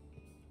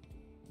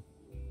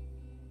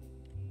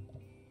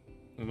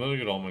 I'm gonna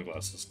get all my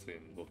glasses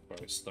clean before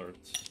I start.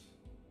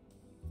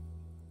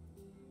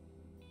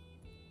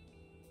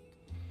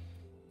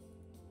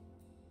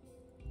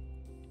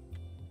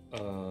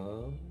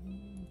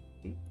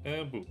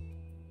 And boop.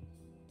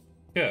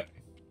 Okay.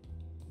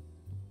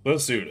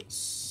 Let's do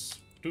this.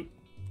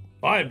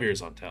 5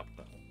 beers on tap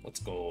now. Let's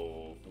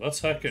go. Let's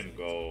heckin'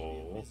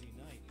 go.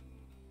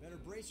 Better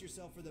brace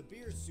yourself for the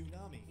beer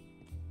tsunami.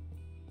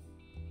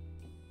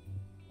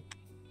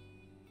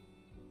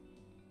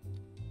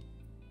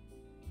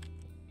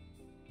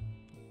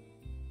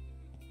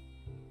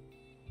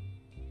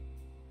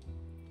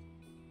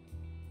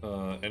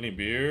 Any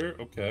beer?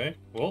 Okay.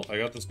 Well, I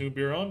got this new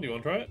beer on. Do you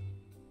want to try it?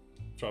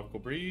 Tropical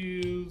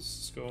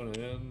Breeze. Going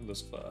in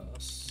this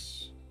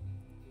class.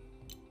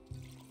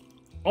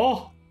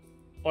 Oh!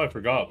 Oh, I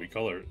forgot we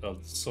colored. Oh,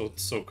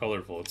 it's so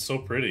colorful. It's so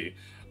pretty.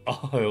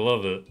 Oh, I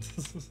love it.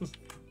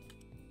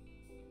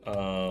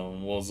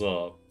 What's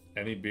up?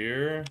 Any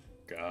beer?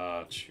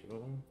 Got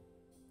you.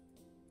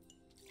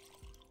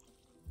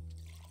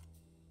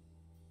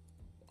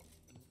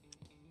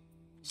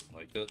 Just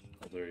like it.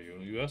 Oh, there you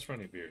go. You asked for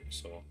any beer,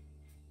 so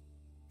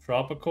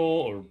tropical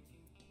or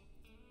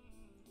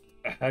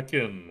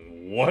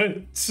heckin'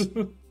 what?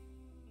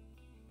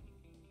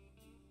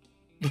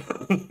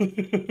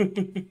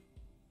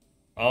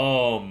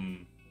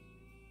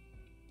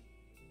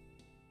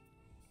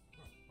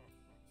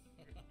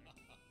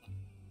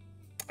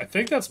 I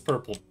think that's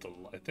purple.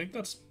 I think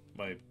that's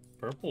my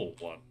purple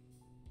one.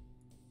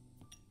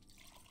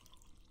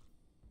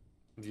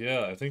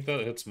 Yeah, I think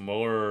that hits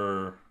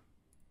more.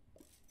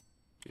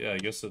 Yeah, I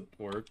guess it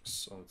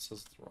works. Oh, it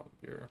says it's the wrong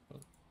beer.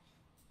 But...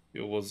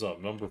 Yo, what's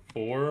up? Number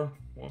 4?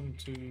 1,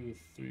 2,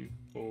 3,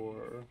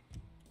 4.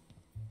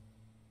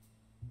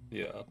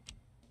 Yeah.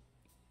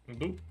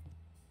 Boop.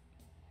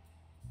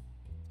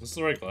 Is this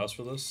the right glass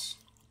for this?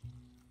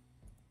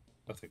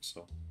 I think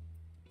so.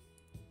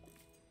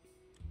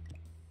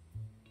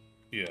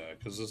 Yeah,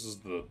 because this is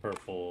the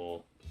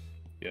purple.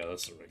 Yeah,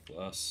 that's the right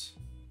glass.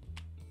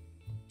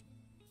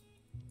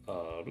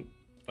 Doop.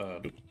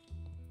 Doop.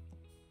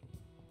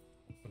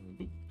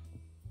 Boop.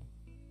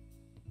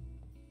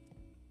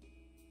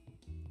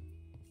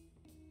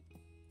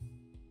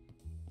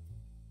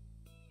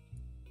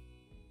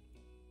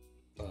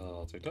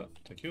 I'll take that.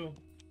 Thank you.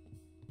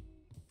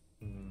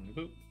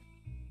 Boop.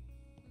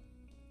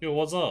 Yo,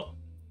 what's up?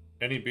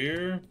 Any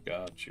beer?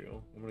 Got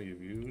you. I'm gonna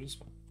give you this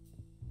one.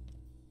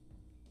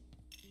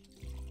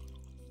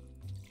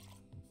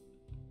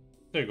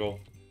 There you go.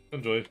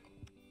 Enjoy.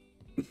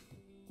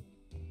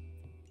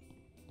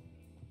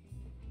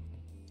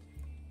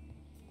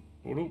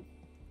 Whoop.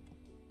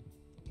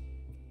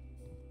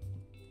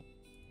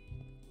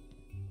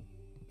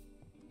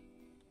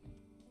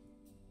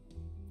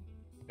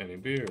 Any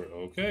beer?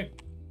 Okay.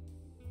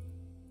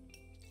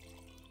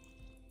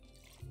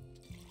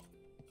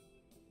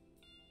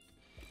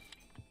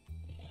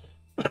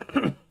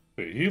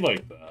 Wait, he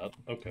liked that.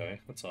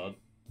 Okay, that's odd.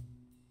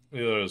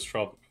 Neither is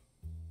tropical.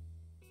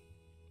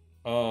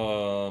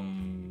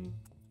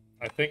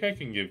 I think I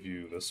can give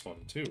you this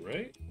one too,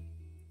 right?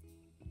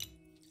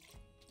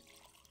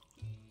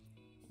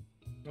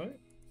 Right?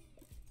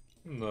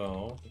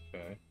 No.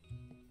 Okay.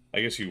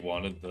 I guess you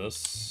wanted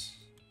this.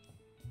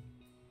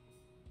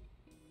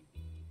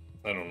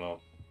 I don't know.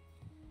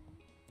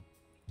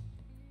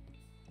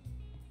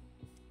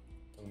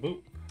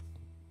 Boop.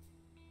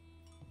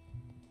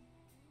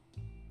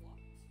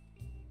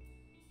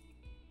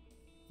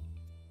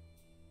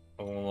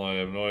 I won't lie, I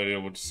have no idea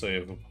what to say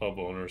if a pub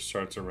owner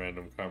starts a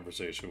random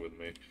conversation with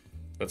me.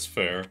 That's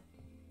fair.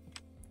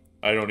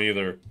 I don't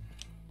either.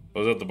 I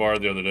was at the bar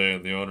the other day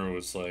and the owner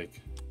was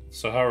like,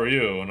 "So how are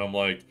you?" And I'm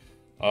like,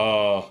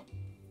 hello.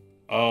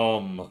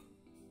 I'm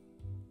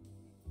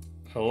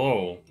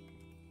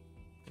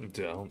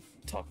down.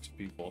 Talk to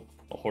people.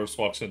 A horse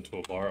walks into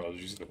a bar. I was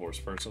using the horse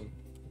person.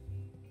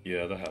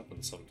 Yeah, that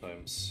happens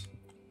sometimes.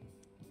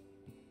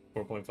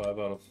 4.5 out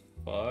of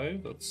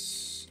 5?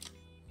 That's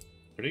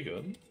pretty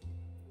good.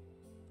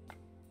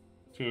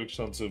 Too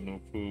expensive, no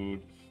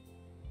food.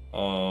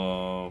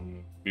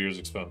 Beer's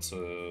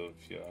expensive.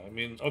 Yeah, I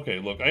mean, okay,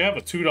 look, I have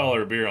a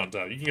 $2 beer on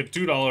tap. You can get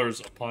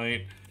 $2 a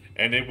pint,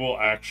 and it will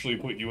actually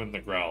put you in the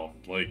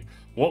ground. Like,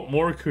 what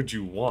more could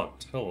you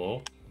want?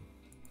 Hello.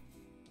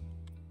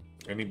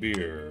 Any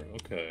beer.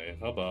 Okay,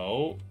 how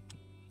about...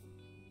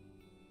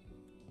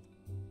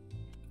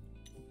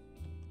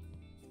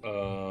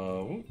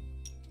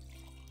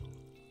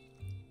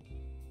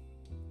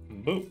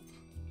 Boop.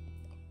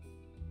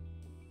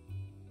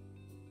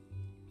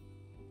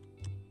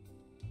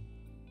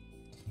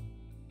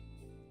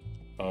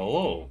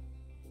 Hello.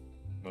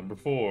 Number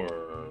 4.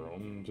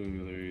 1,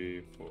 2,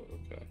 3, 4.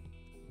 Okay.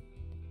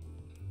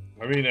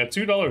 I mean, at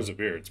 $2 a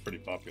beer, it's pretty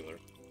popular.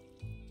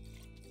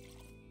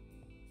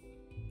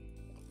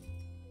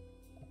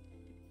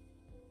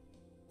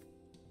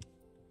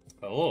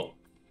 Hello.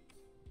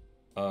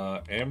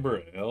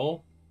 Amber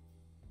Ale?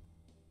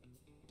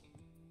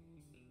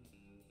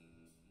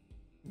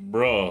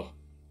 Bruh.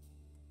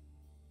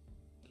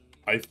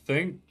 I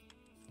think...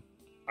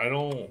 I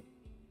don't...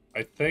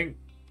 I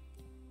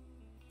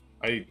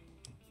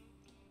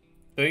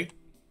think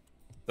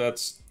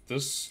that's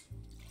this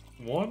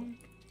one?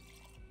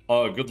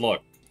 Good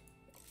luck.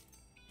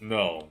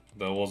 No,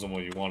 that wasn't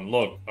what you wanted.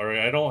 Look, alright,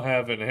 I don't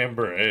have an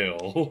amber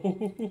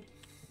ale.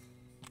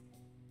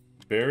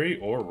 Berry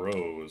or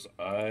rose?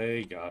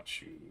 I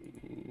got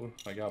you.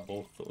 I got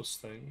both those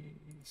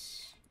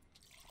things.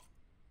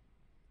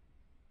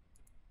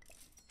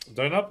 Did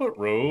I not put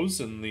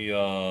rose in the,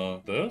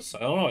 this? I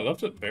don't know, I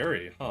left it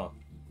berry, huh?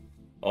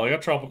 Oh, I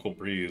got Tropical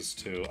Breeze,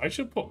 too. I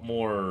should put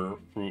more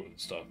fruit and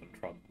stuff in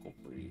Tropical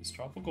Breeze.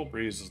 Tropical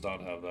Breeze does not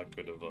have that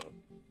good of a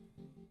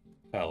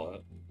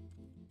palette.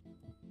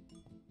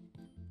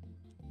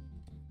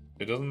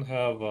 It doesn't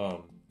have,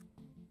 well,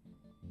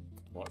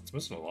 it's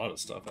missing a lot of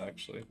stuff,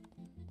 actually.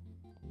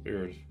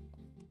 Weird.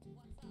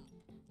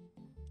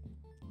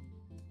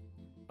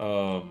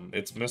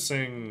 It's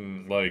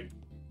missing, like,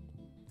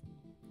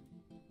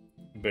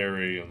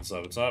 berry and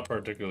stuff. It's not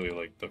particularly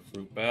like the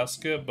fruit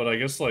basket, but I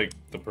guess like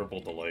the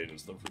purple delight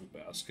is the fruit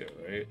basket,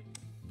 right?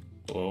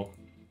 Hello.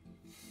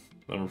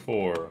 Number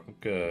 4.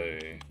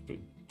 Okay.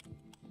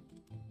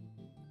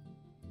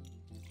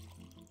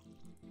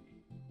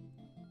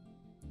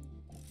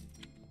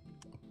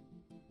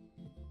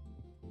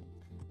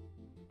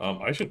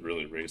 I should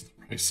really raise the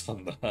price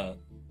on that.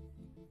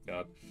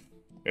 God.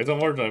 It's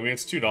unfortunate. I mean,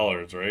 it's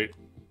 $2, right?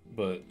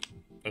 But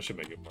I should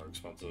make it more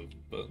expensive,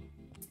 but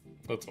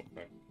that's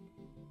okay.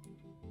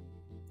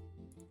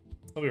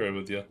 I'll be right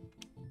with you.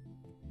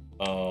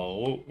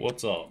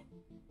 What's up?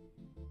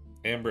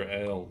 Amber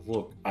Ale.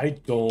 Look, I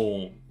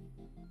don't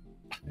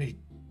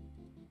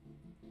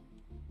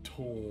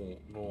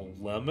know.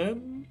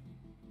 Lemon?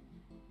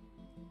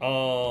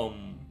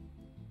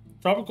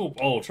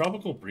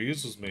 Tropical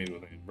Breeze was made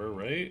with amber,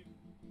 right?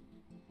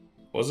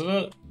 Wasn't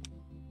it?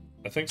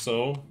 I think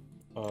so.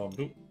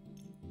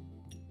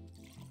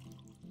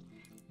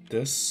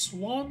 This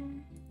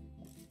one?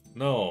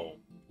 No.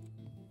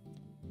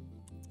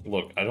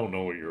 Look, I don't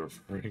know what you're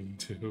referring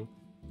to.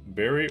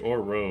 Berry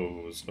or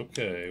rose?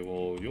 Okay,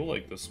 well, you'll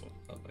like this one.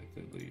 I like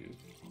to leave.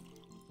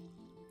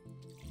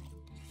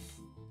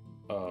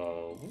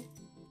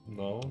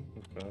 No?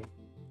 Okay.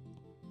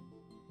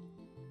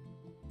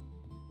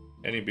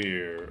 Any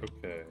beer?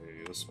 Okay,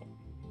 this one.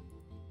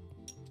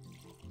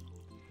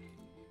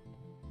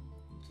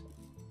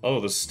 Oh,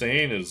 the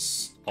stain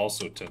is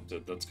also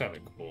tinted. That's kind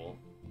of cool.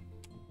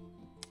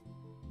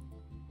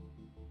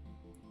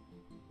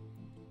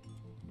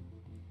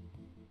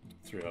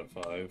 Three out of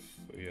 5.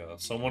 Yeah,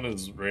 someone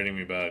is rating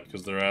me bad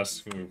because they're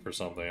asking me for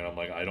something, and I'm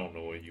like, I don't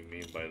know what you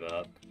mean by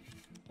that.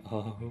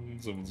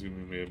 Someone's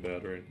giving me a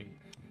bad rating.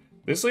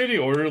 This lady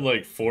ordered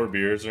like 4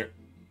 beers.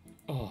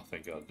 Oh,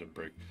 thank God, it didn't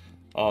break.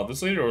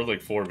 This lady ordered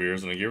like 4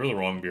 beers, and I gave her the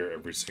wrong beer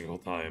every single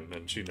time,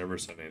 and she never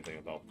said anything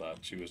about that.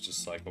 She was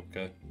just like,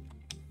 okay.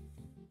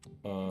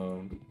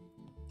 Boop.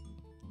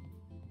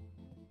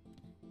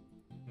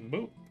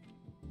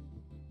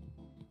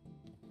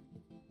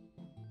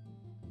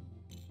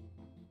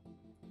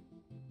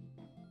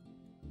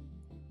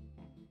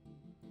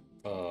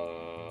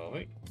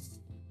 Wait.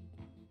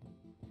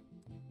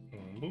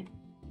 Boop.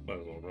 Might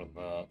as well run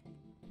that.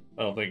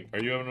 don't think...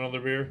 Are you having another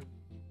beer?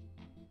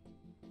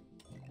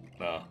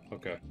 Nah,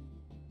 okay.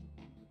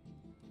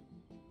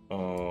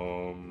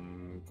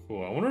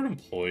 Cool. I wonder what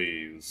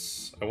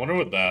employees... I wonder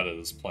what that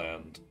is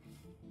planned.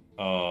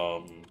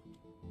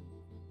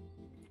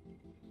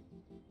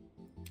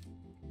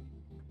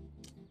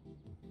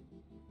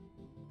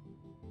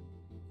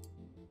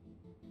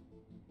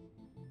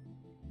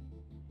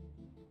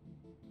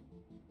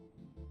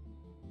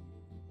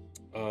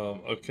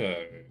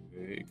 Okay.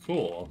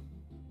 Cool.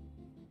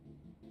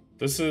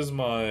 This is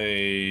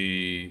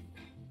my...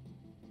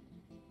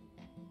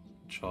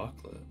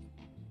 chocolate.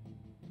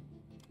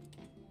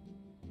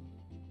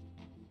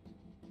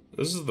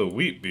 This is the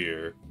wheat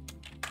beer.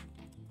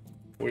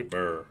 Wheat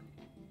beer.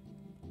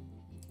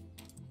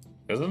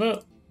 Isn't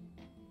it?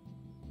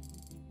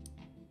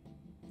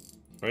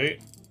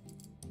 Right?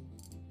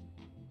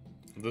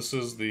 This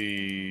is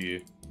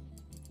the...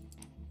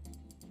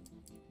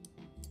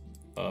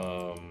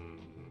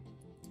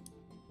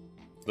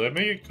 Did I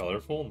make it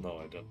colorful? No,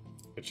 I didn't.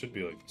 It should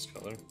be like this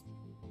color.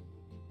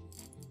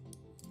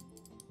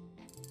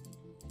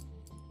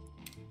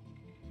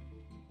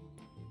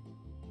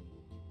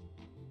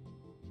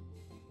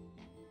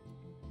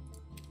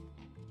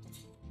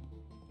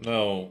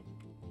 No.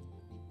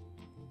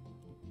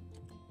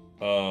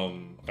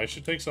 I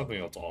should take something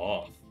else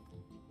off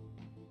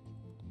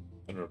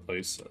and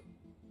replace it.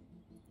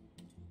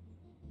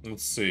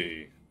 Let's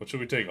see. What should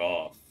we take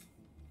off?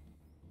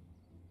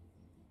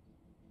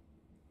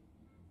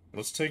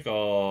 Let's take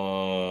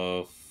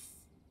off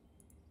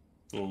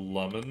the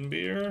lemon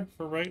beer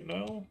for right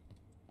now.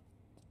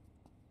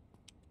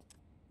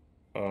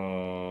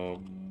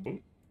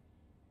 Boop.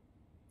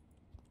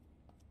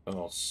 And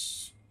I'll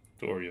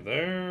store you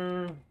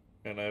there,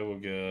 and I will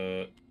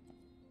get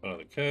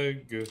another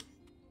keg,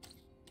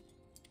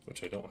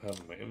 which I don't have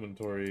in my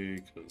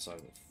inventory because I'm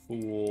a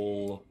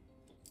fool.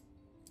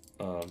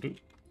 Doop.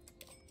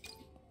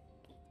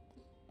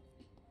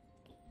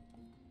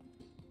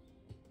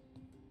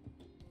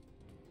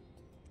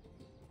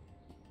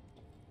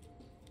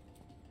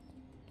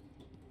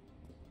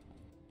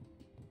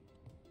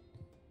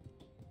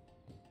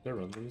 Did I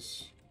run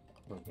these?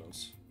 Oh, it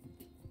goes.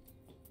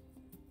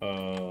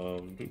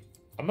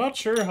 I'm not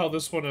sure how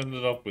this one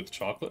ended up with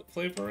chocolate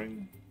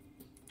flavoring.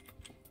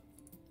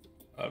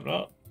 I'm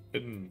not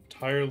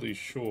entirely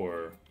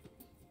sure.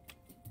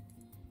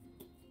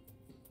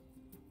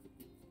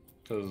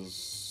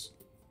 Because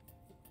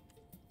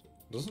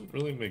it doesn't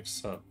really make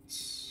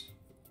sense.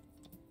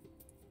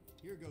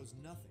 Here goes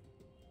nothing.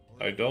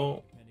 I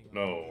don't depending on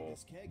know. how big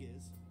this keg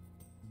is.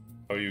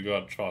 Oh, you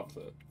got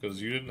chocolate. Because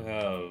you didn't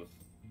have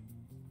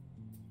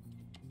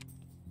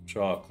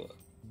chocolate.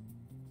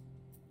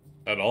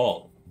 At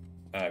all,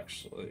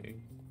 actually.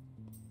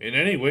 In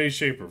any way,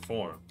 shape, or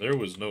form. There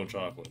was no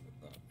chocolate in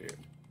that beer.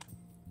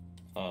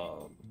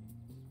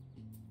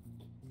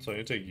 So I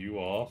need to take you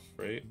off,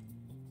 right?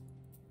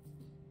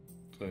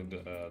 So I need to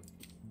add...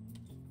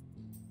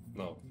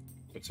 No.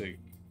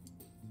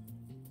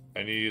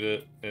 I need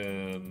it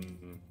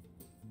in...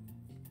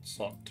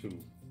 slot 2.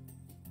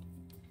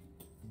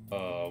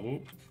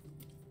 Whoop.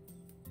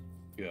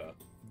 Yeah.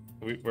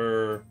 Wheat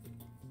burr.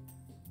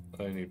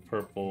 I need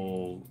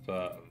purple,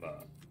 that, and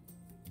that.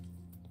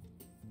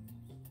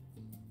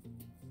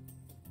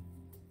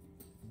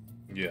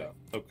 Yeah,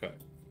 okay.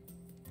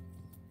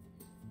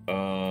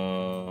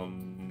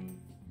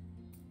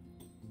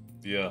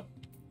 Yeah,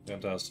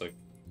 fantastic.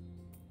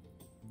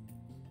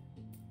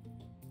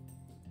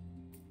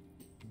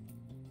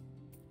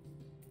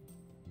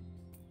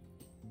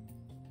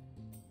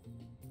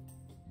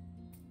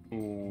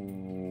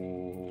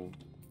 Ooh.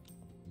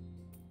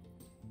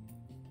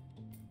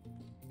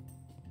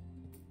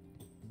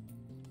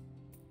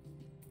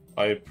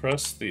 I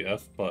press the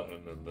F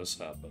button and this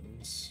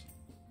happens.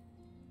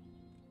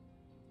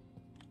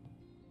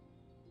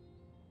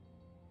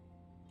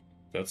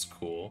 That's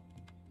cool.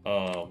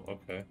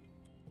 Okay.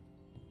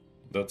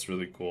 That's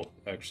really cool,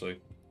 actually.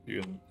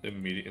 You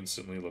can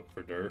instantly look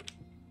for dirt.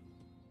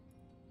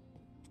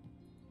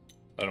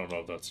 I don't know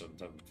if that's an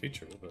intended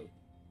feature, but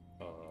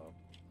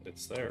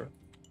it's there.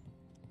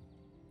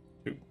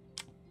 Boop.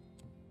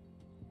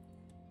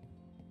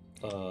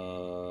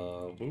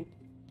 Boop.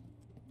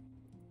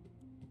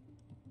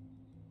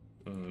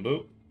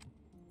 Boop.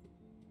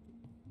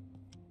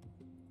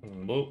 Boop.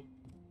 Boop.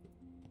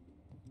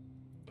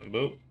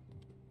 Boop.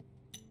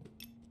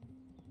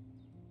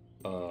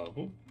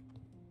 Boop.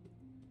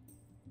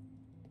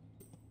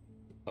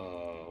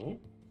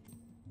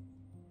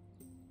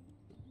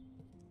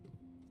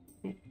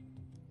 Boop.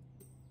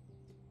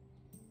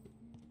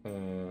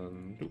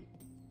 And boop.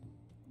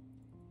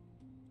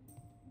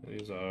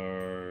 These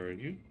are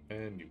you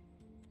and you.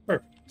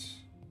 Perfect.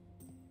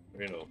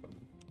 We're gonna open.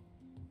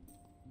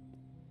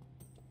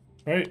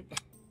 Alright.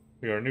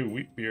 We got our new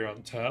wheat beer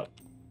on tap.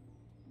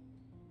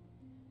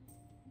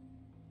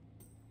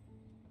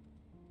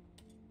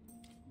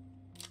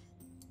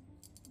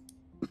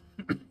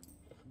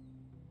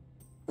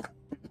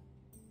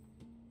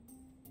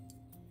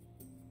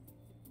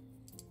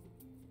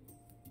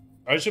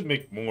 I should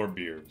make more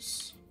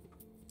beers.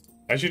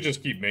 I should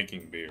just keep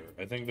making beer.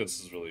 I think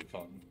this is really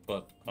fun.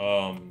 But,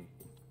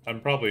 I'm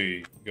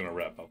probably gonna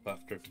wrap up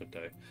after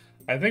today.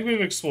 I think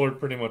we've explored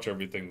pretty much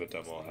everything the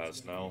demo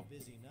has now.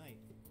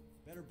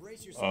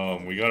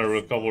 We got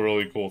a couple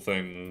really cool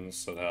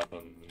things that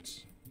happened,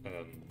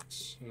 and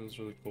it was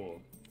really cool.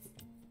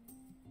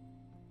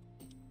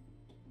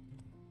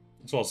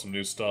 Saw some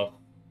new stuff.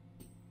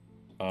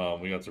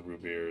 We got to brew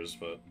beers,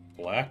 but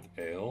black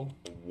ale?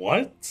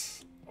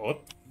 What?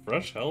 What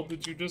fresh hell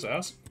did you just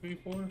ask me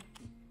for?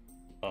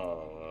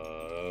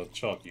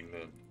 Chalky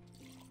mint.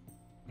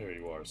 There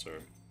you are, sir.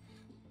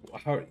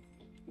 How?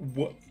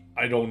 What?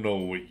 I don't know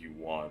what you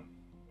want.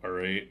 All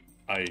right,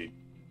 I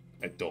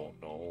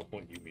don't know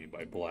what you mean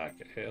by black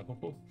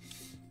ale.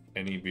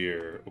 Any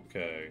beer,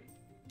 okay.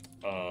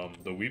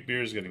 The wheat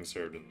beer is getting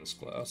served in this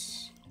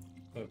glass.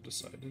 I've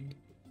decided.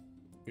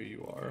 Here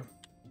you are.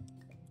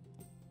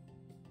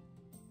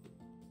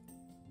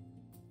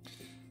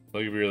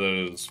 Like a beer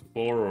that is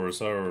full or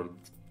sour.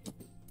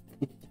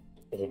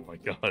 Oh my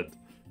god,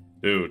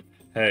 dude.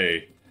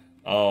 Hey,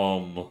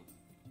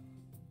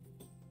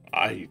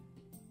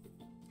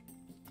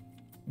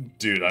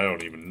 Dude, I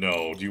don't even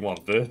know. Do you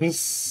want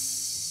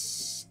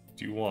this?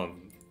 Do you want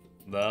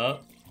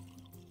that?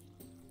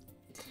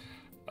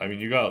 I mean,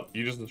 you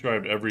just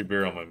described every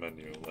beer on my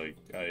menu. Like,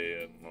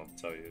 I'll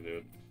tell you,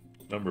 dude.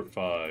 Number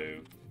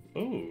 5.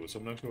 Oh,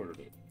 someone actually ordered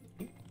it.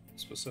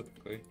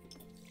 Specifically.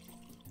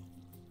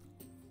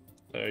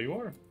 There you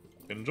are.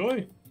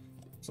 Enjoy.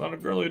 It's not a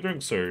girly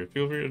drink, sir.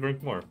 Feel free to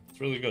drink more.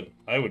 It's really good.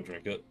 I would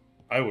drink it.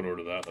 I would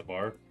order that at the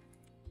bar.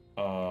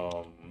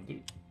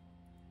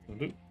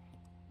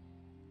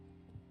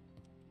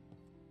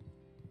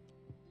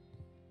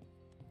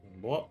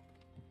 What?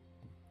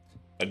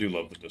 I do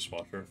love the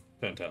dishwasher.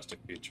 Fantastic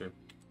feature.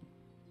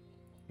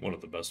 One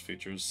of the best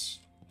features.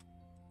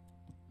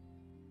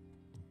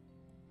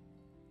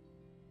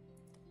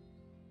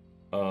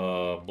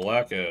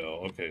 Black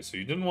ale. Okay, so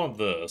you didn't want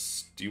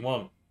this. Do you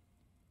want...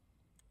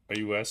 Are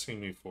you asking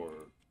me for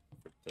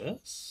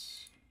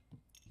this?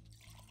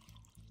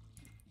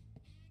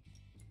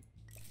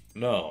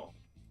 No.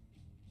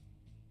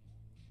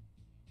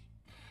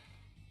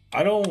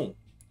 I don't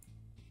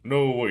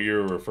know what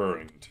you're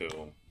referring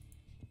to.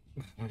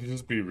 I'll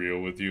just be real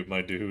with you,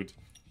 my dude.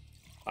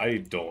 I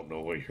don't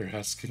know what you're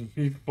asking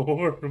me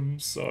for. I'm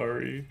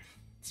sorry.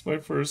 It's my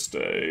first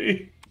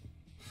day.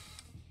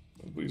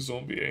 Please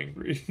don't be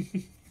angry.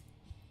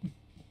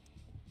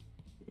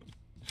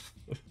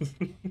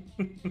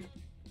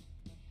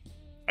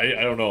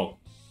 I don't know.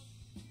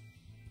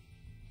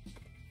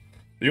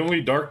 The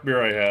only dark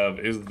beer I have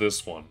is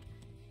this one.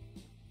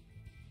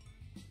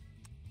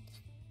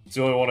 It's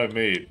the only one I've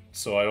made,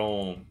 so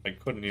I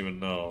couldn't even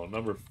know.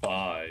 Number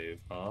 5,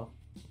 huh?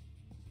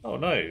 Oh,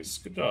 nice.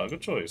 Good job.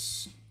 Good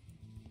choice.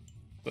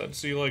 Glad to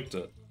see you liked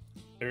it.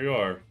 Here you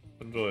are.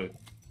 Enjoy.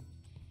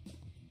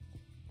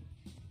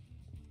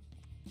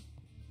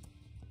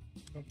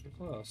 Up to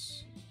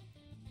class.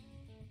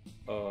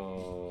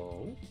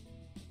 Oh.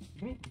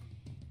 Bloop.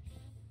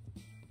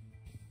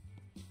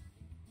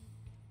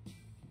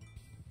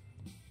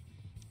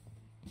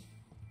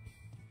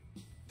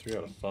 Three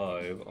out of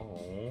 5.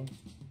 Oh.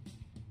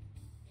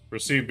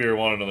 Received beer,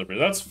 want another beer.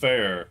 That's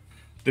fair.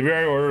 The beer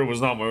I ordered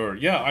was not my order.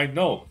 Yeah, I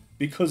know.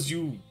 Because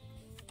you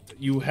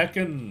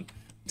heckin'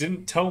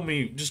 didn't tell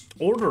me. Just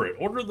order it.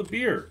 Order the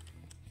beer.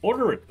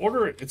 Order it.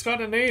 Order it. It's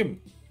got a name.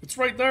 It's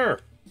right there.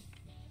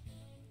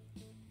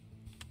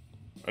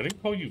 I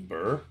didn't call you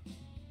Burr.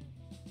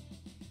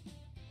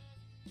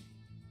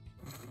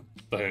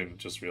 I'm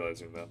just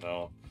realizing that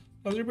now.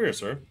 How's your beer,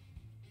 sir?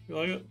 You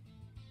like it?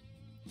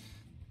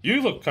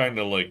 You look kind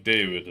of like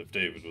David if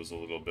David was a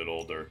little bit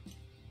older.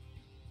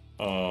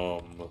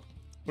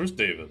 Where's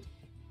David?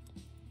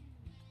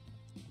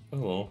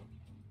 Hello.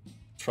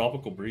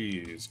 Tropical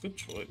breeze. Good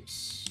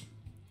choice.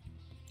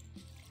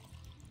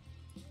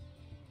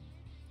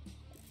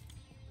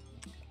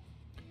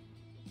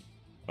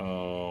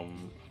 Hello.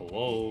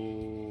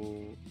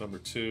 Number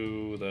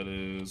 2, that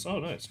is... Oh,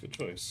 nice. Good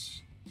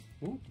choice.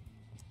 Ooh.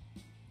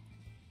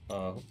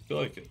 Hope you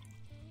like it.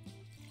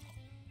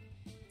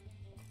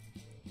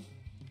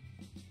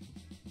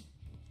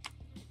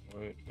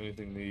 Alright,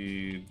 anything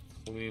need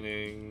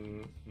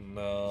cleaning?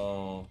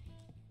 No.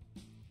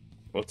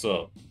 What's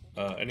up?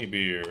 Any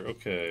beer.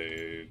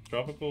 Okay.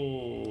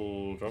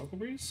 Tropical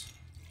breeze?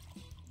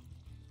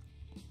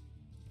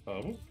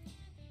 So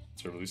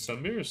release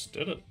 10 beers.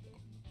 Did it.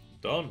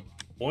 Done.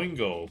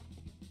 Boingo.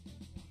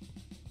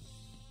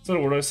 Is that a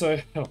word I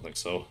say? I don't think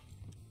so.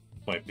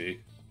 Might be.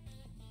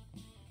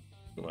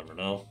 You'll never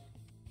know.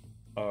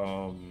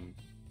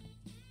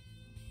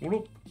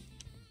 Whoop.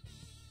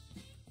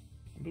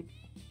 Whoop.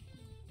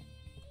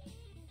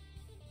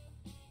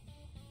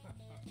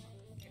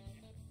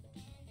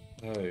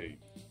 Hey.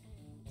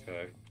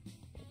 Okay.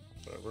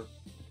 Whatever.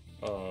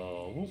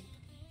 Whoop.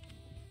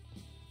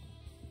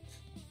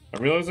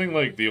 I'm realizing,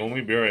 like, the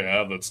only beer I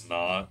have that's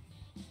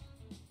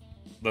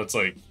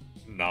like,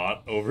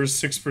 not over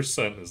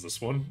 6% is this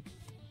one.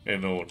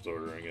 and no one's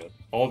ordering it.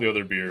 All the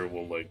other beer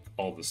will, like,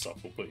 all this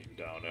stuff will put you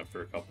down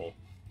after a couple.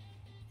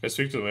 Can I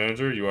speak to the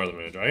manager? You are the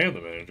manager. I am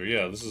the manager.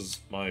 Yeah, this is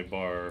my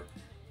bar.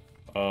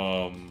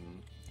 I'm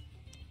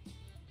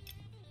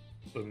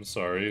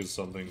sorry, was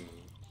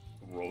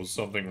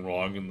something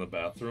wrong in the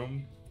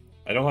bathroom?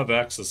 I don't have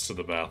access to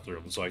the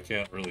bathroom, so I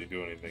can't really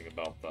do anything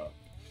about that.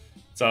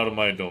 It's out of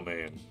my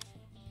domain,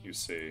 you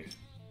see.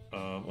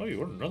 Oh, you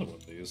ordered another one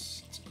of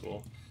these. That's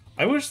cool.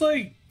 I wish,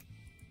 like...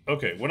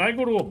 Okay, when I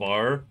go to a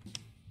bar,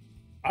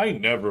 I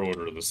never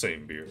order the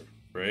same beer,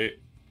 right?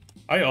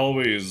 I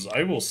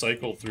will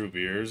cycle through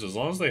beers as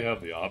long as they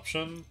have the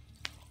option.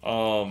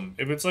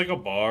 If it's like a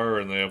bar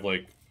and they have,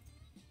 like,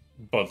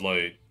 Bud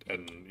Light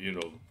and, you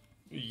know,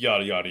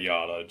 yada yada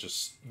yada,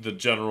 just the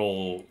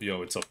general, you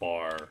know, it's a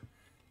bar,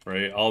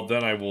 right?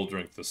 Then I will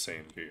drink the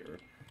same beer.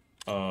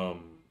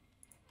 I'm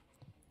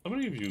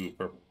gonna give you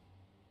purple.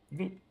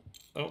 Boop.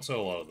 I don't sell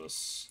a lot of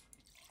this.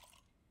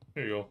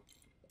 Here you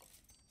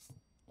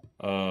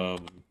go.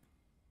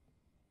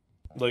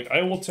 Like,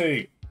 I will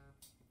take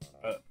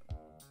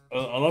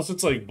unless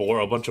it's like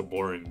a bunch of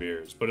boring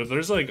beers, but if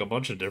there's like a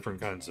bunch of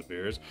different kinds of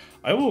beers,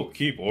 I will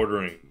keep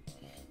ordering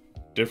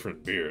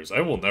different beers.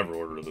 I will never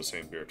order the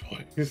same beer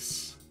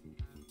twice.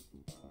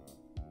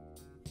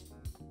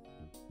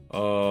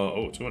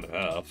 Oh,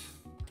 2.5.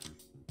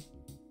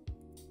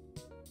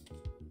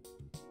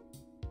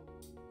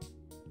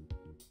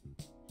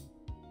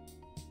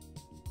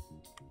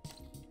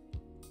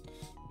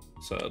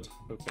 Sad.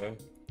 Okay.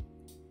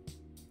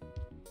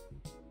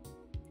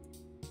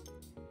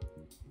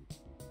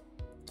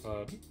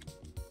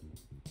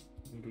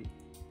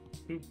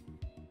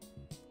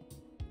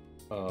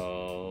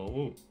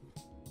 Ooh.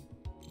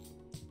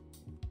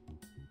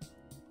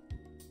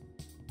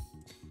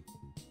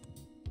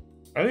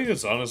 I think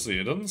it's honestly,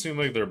 it doesn't seem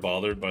like they're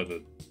bothered by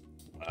the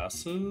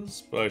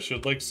glasses, but I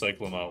should like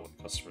cycle them out when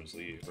customers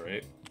leave,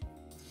 right?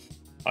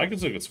 I can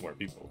still get some more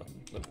people.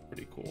 That'd be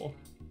pretty cool.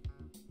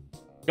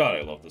 God,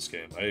 I love this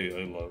game.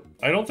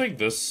 I don't think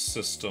this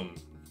system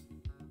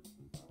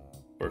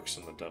works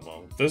in the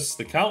demo.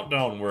 The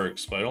countdown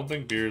works, but I don't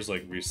think beers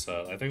like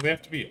reset. I think they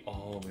have to be,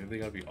 maybe they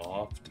gotta be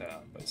off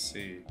tap. I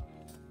see.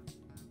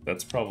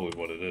 That's probably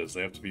what it is.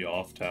 They have to be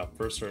off tap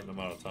for a certain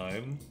amount of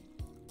time.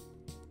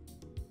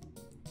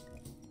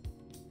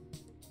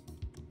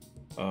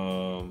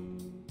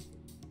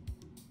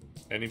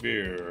 Any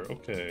beer.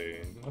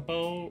 Okay. How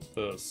about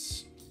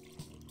this?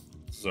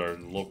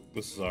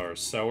 This is our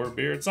sour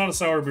beer. It's not a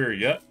sour beer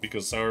yet,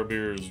 because sour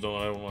beers I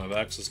don't have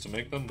access to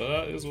make them, but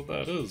that is what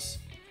that is.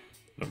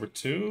 Number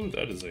 2,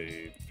 that is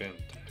a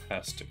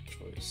fantastic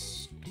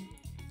choice.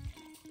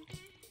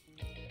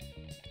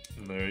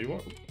 And there you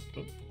are.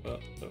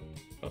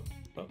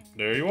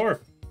 There you are.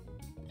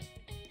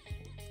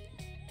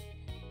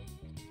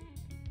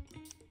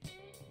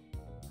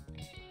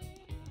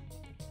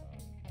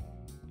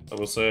 I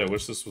will say, I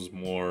wish this was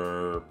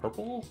more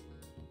purple,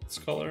 this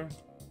color,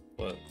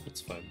 but it's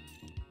fine.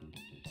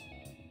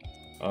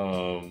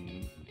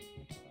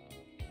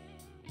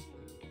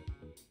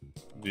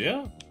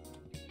 Yeah.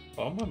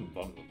 I'm bummed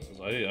with this.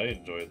 I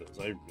enjoy this.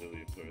 I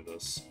really enjoy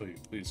this.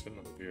 Please get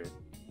another beer.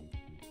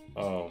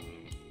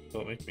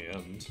 Don't make me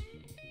end.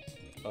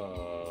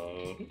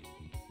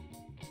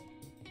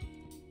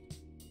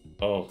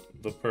 Oh,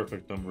 the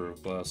perfect number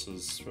of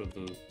glasses for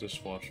the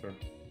dishwasher.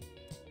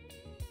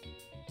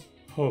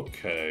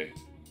 Okay.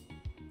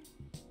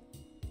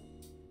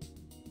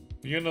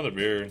 You get another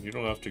beer. You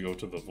don't have to go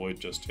to the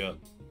void just yet.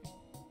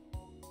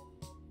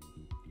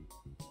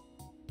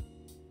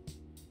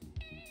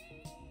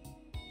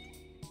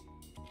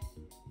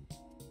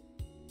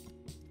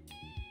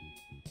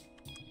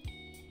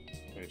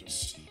 Let me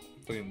just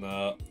clean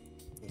that.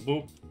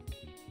 Boop.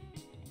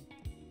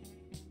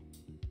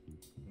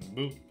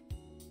 Boop.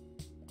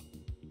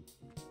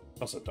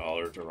 That's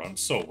 $1 to run.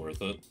 So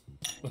worth it.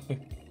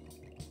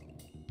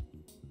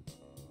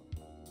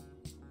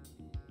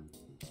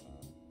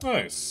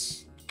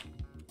 Nice.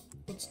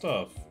 Good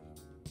stuff.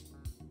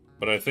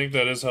 But I think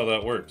that is how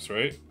that works,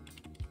 right?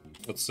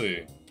 Let's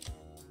see.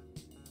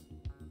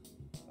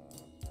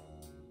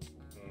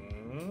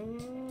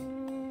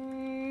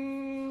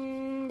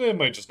 It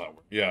might just not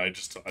work. Yeah, I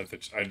just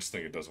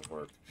think it doesn't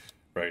work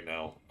right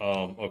now.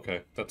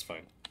 Okay, that's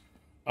fine.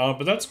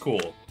 But that's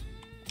cool.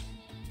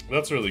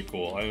 That's really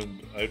cool. I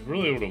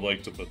really would have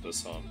liked to put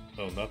this on.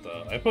 Oh, not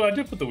that. I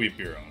did put the wheat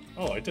beer on.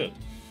 Oh, I did.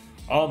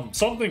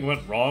 Something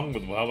went wrong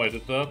with how I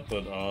did that,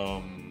 but,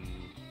 I'm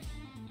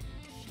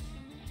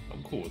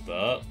cool with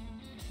that.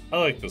 I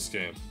like this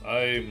game.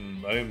 I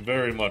am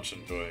very much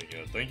enjoying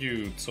it. Thank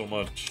you so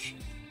much.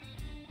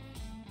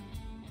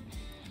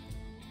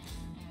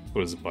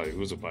 What is it by?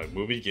 Who's it by?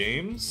 Movie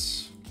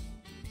Games?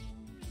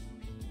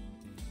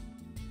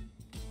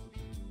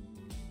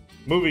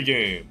 Movie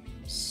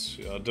Games.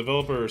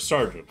 Developer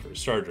Star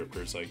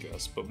Drifters, I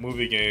guess. But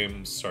Movie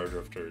Games, Star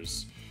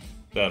Drifters,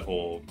 that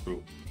whole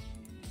group.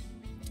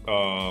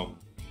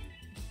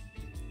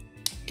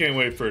 Can't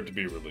wait for it to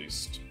be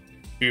released.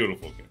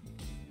 Beautiful game.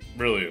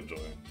 Really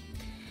enjoying.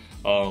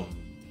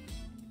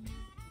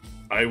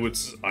 I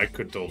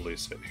could totally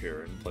sit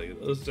here and play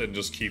this and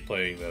just keep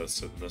playing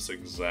this in this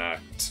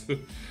exact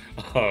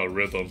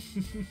rhythm.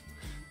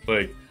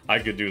 Like, I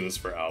could do this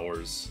for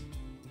hours.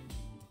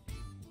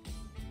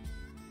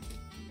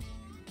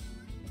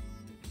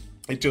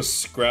 It just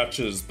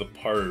scratches the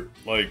part,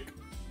 like,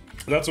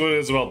 that's what it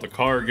is about the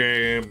car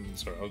game.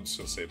 Sorry, I was just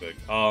gonna say big.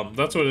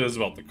 That's what it is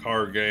about the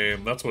car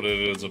game. That's what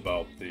it is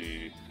about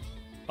the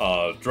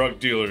drug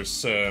dealer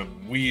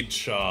sim, weed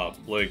shop,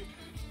 like,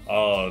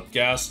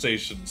 gas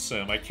station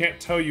sim. I can't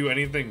tell you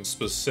anything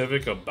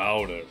specific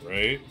about it,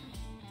 right?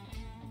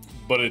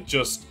 But it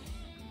just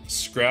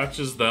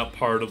scratches that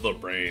part of the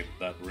brain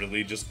that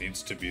really just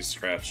needs to be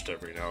scratched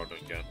every now and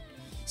again.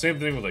 Same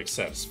thing with like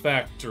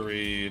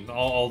Satisfactory and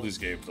all these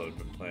games that I've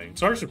been playing.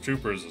 Starship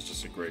Troopers is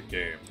just a great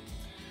game.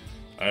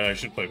 I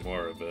should play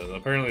more of it.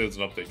 Apparently there's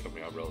an update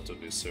coming out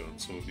relatively soon,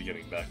 so we'll be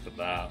getting back to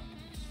that.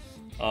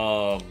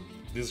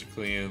 These are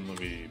clean. Let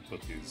me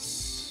put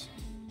these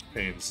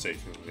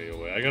painstakingly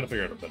away. I gotta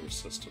figure out a better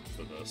system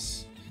for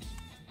this.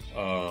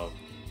 I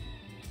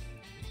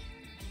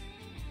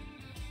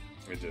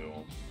do.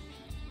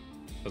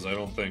 Because I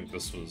don't think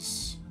this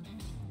was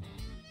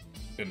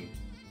in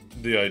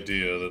the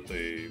idea that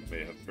they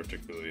may have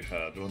particularly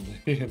had when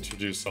they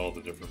introduced all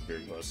the different beer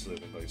glasses. I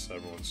think like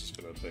everyone's just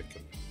gonna pick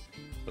and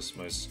this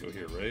might just go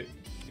here, right?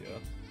 Yeah.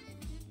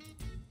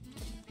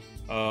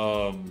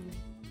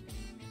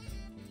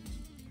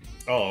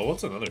 Oh,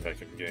 what's another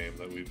heckin' game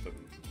that we've been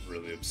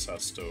really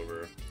obsessed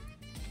over?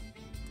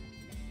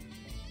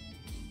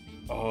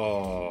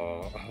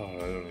 Oh,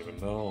 I don't even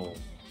know.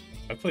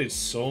 I played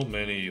so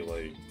many,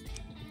 like,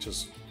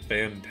 just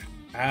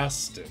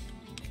fantastic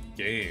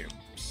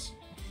games.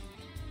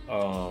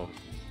 I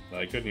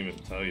couldn't even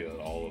tell you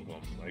all of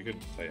them. I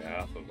couldn't tell you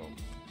half of them,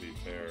 to be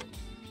fair. I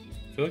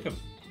feel like I'm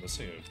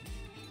missing a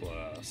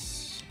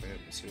glass. Am I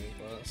missing a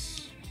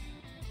glass?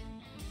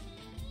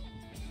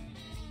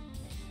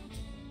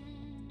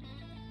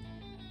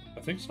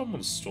 I think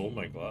someone stole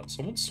my glass.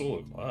 Someone stole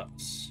a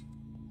glass.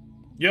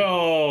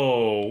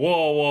 Yo!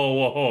 Whoa,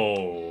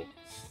 whoa,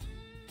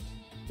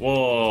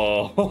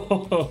 whoa!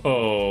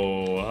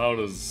 Whoa! How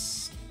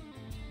does...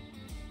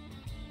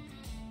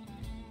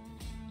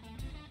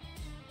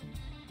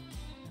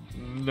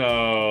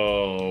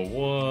 No,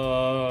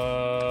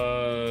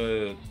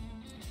 what?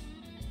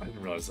 I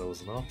didn't realize that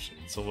was an option.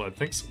 So I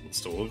think someone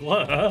stole a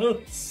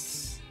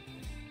glass.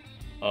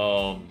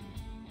 Wow.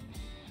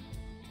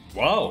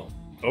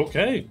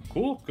 Okay,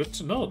 cool. Good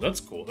to know. That's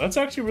cool. That's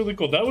actually really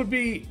cool. That would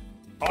be,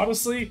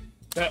 honestly,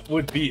 that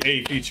would be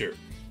a feature.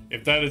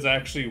 If that is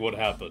actually what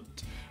happened.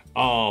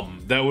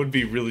 That would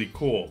be really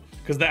cool.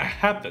 Because that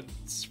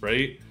happens,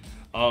 right?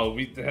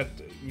 We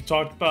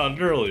talked about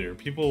it earlier.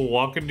 People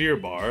walk into your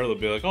bar, they'll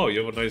be like, oh, you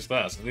have a nice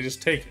glass. And they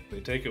just take it. They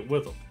take it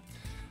with them.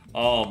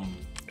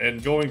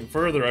 And going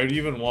further, I'd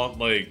even want,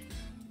 like,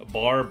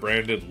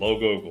 bar-branded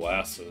logo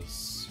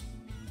glasses.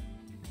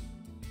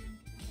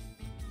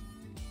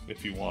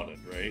 If you wanted,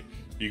 right?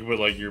 You can put,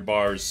 like, your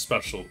bar's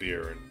special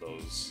beer in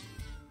those.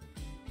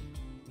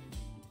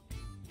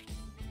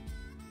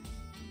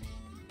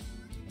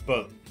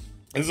 But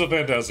this is a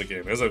fantastic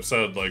game. As I've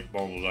said, like,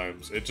 multiple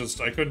times. It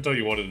just, I couldn't tell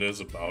you what it is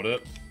about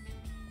it.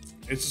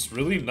 It's just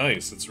really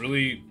nice. It's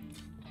really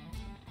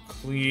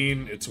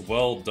clean. It's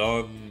well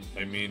done.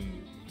 I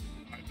mean,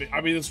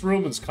 this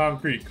room is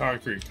concrete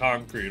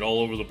all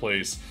over the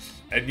place.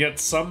 And yet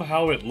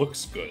somehow it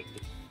looks good.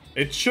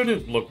 It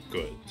shouldn't look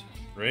good,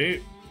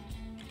 right?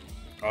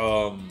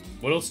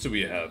 What else do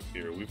we have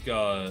here? We've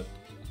got,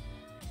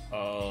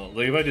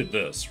 like if I did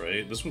this,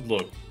 right? This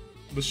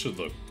should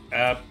look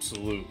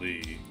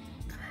absolutely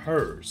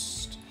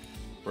cursed,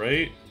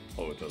 right?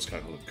 Oh, it does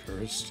kind of look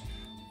cursed.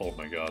 Oh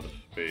my god,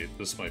 wait,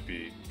 this might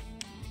be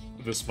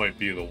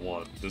the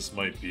one. This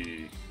might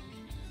be...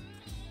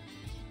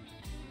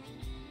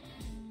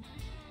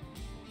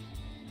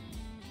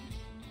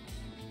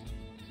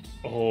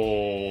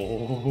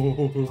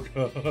 Oh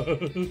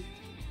god.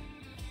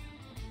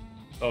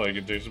 Oh, I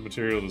can change the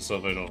material to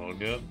stuff I don't own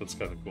yet. That's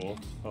kind of cool.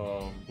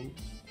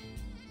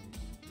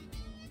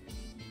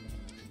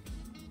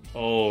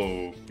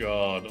 Oh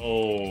god.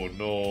 Oh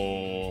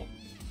no.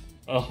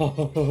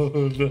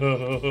 Oh no.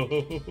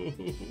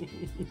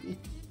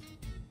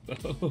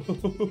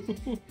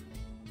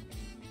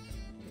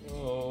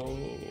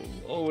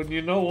 Oh, and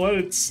you know what?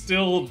 It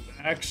still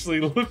actually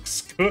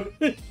looks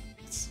good.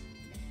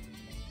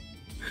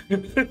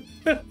 It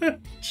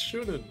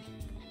shouldn't.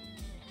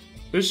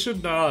 This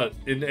should not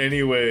in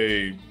any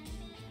way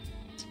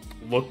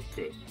look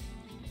good.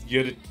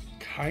 Yet it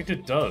kinda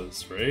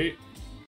does, right?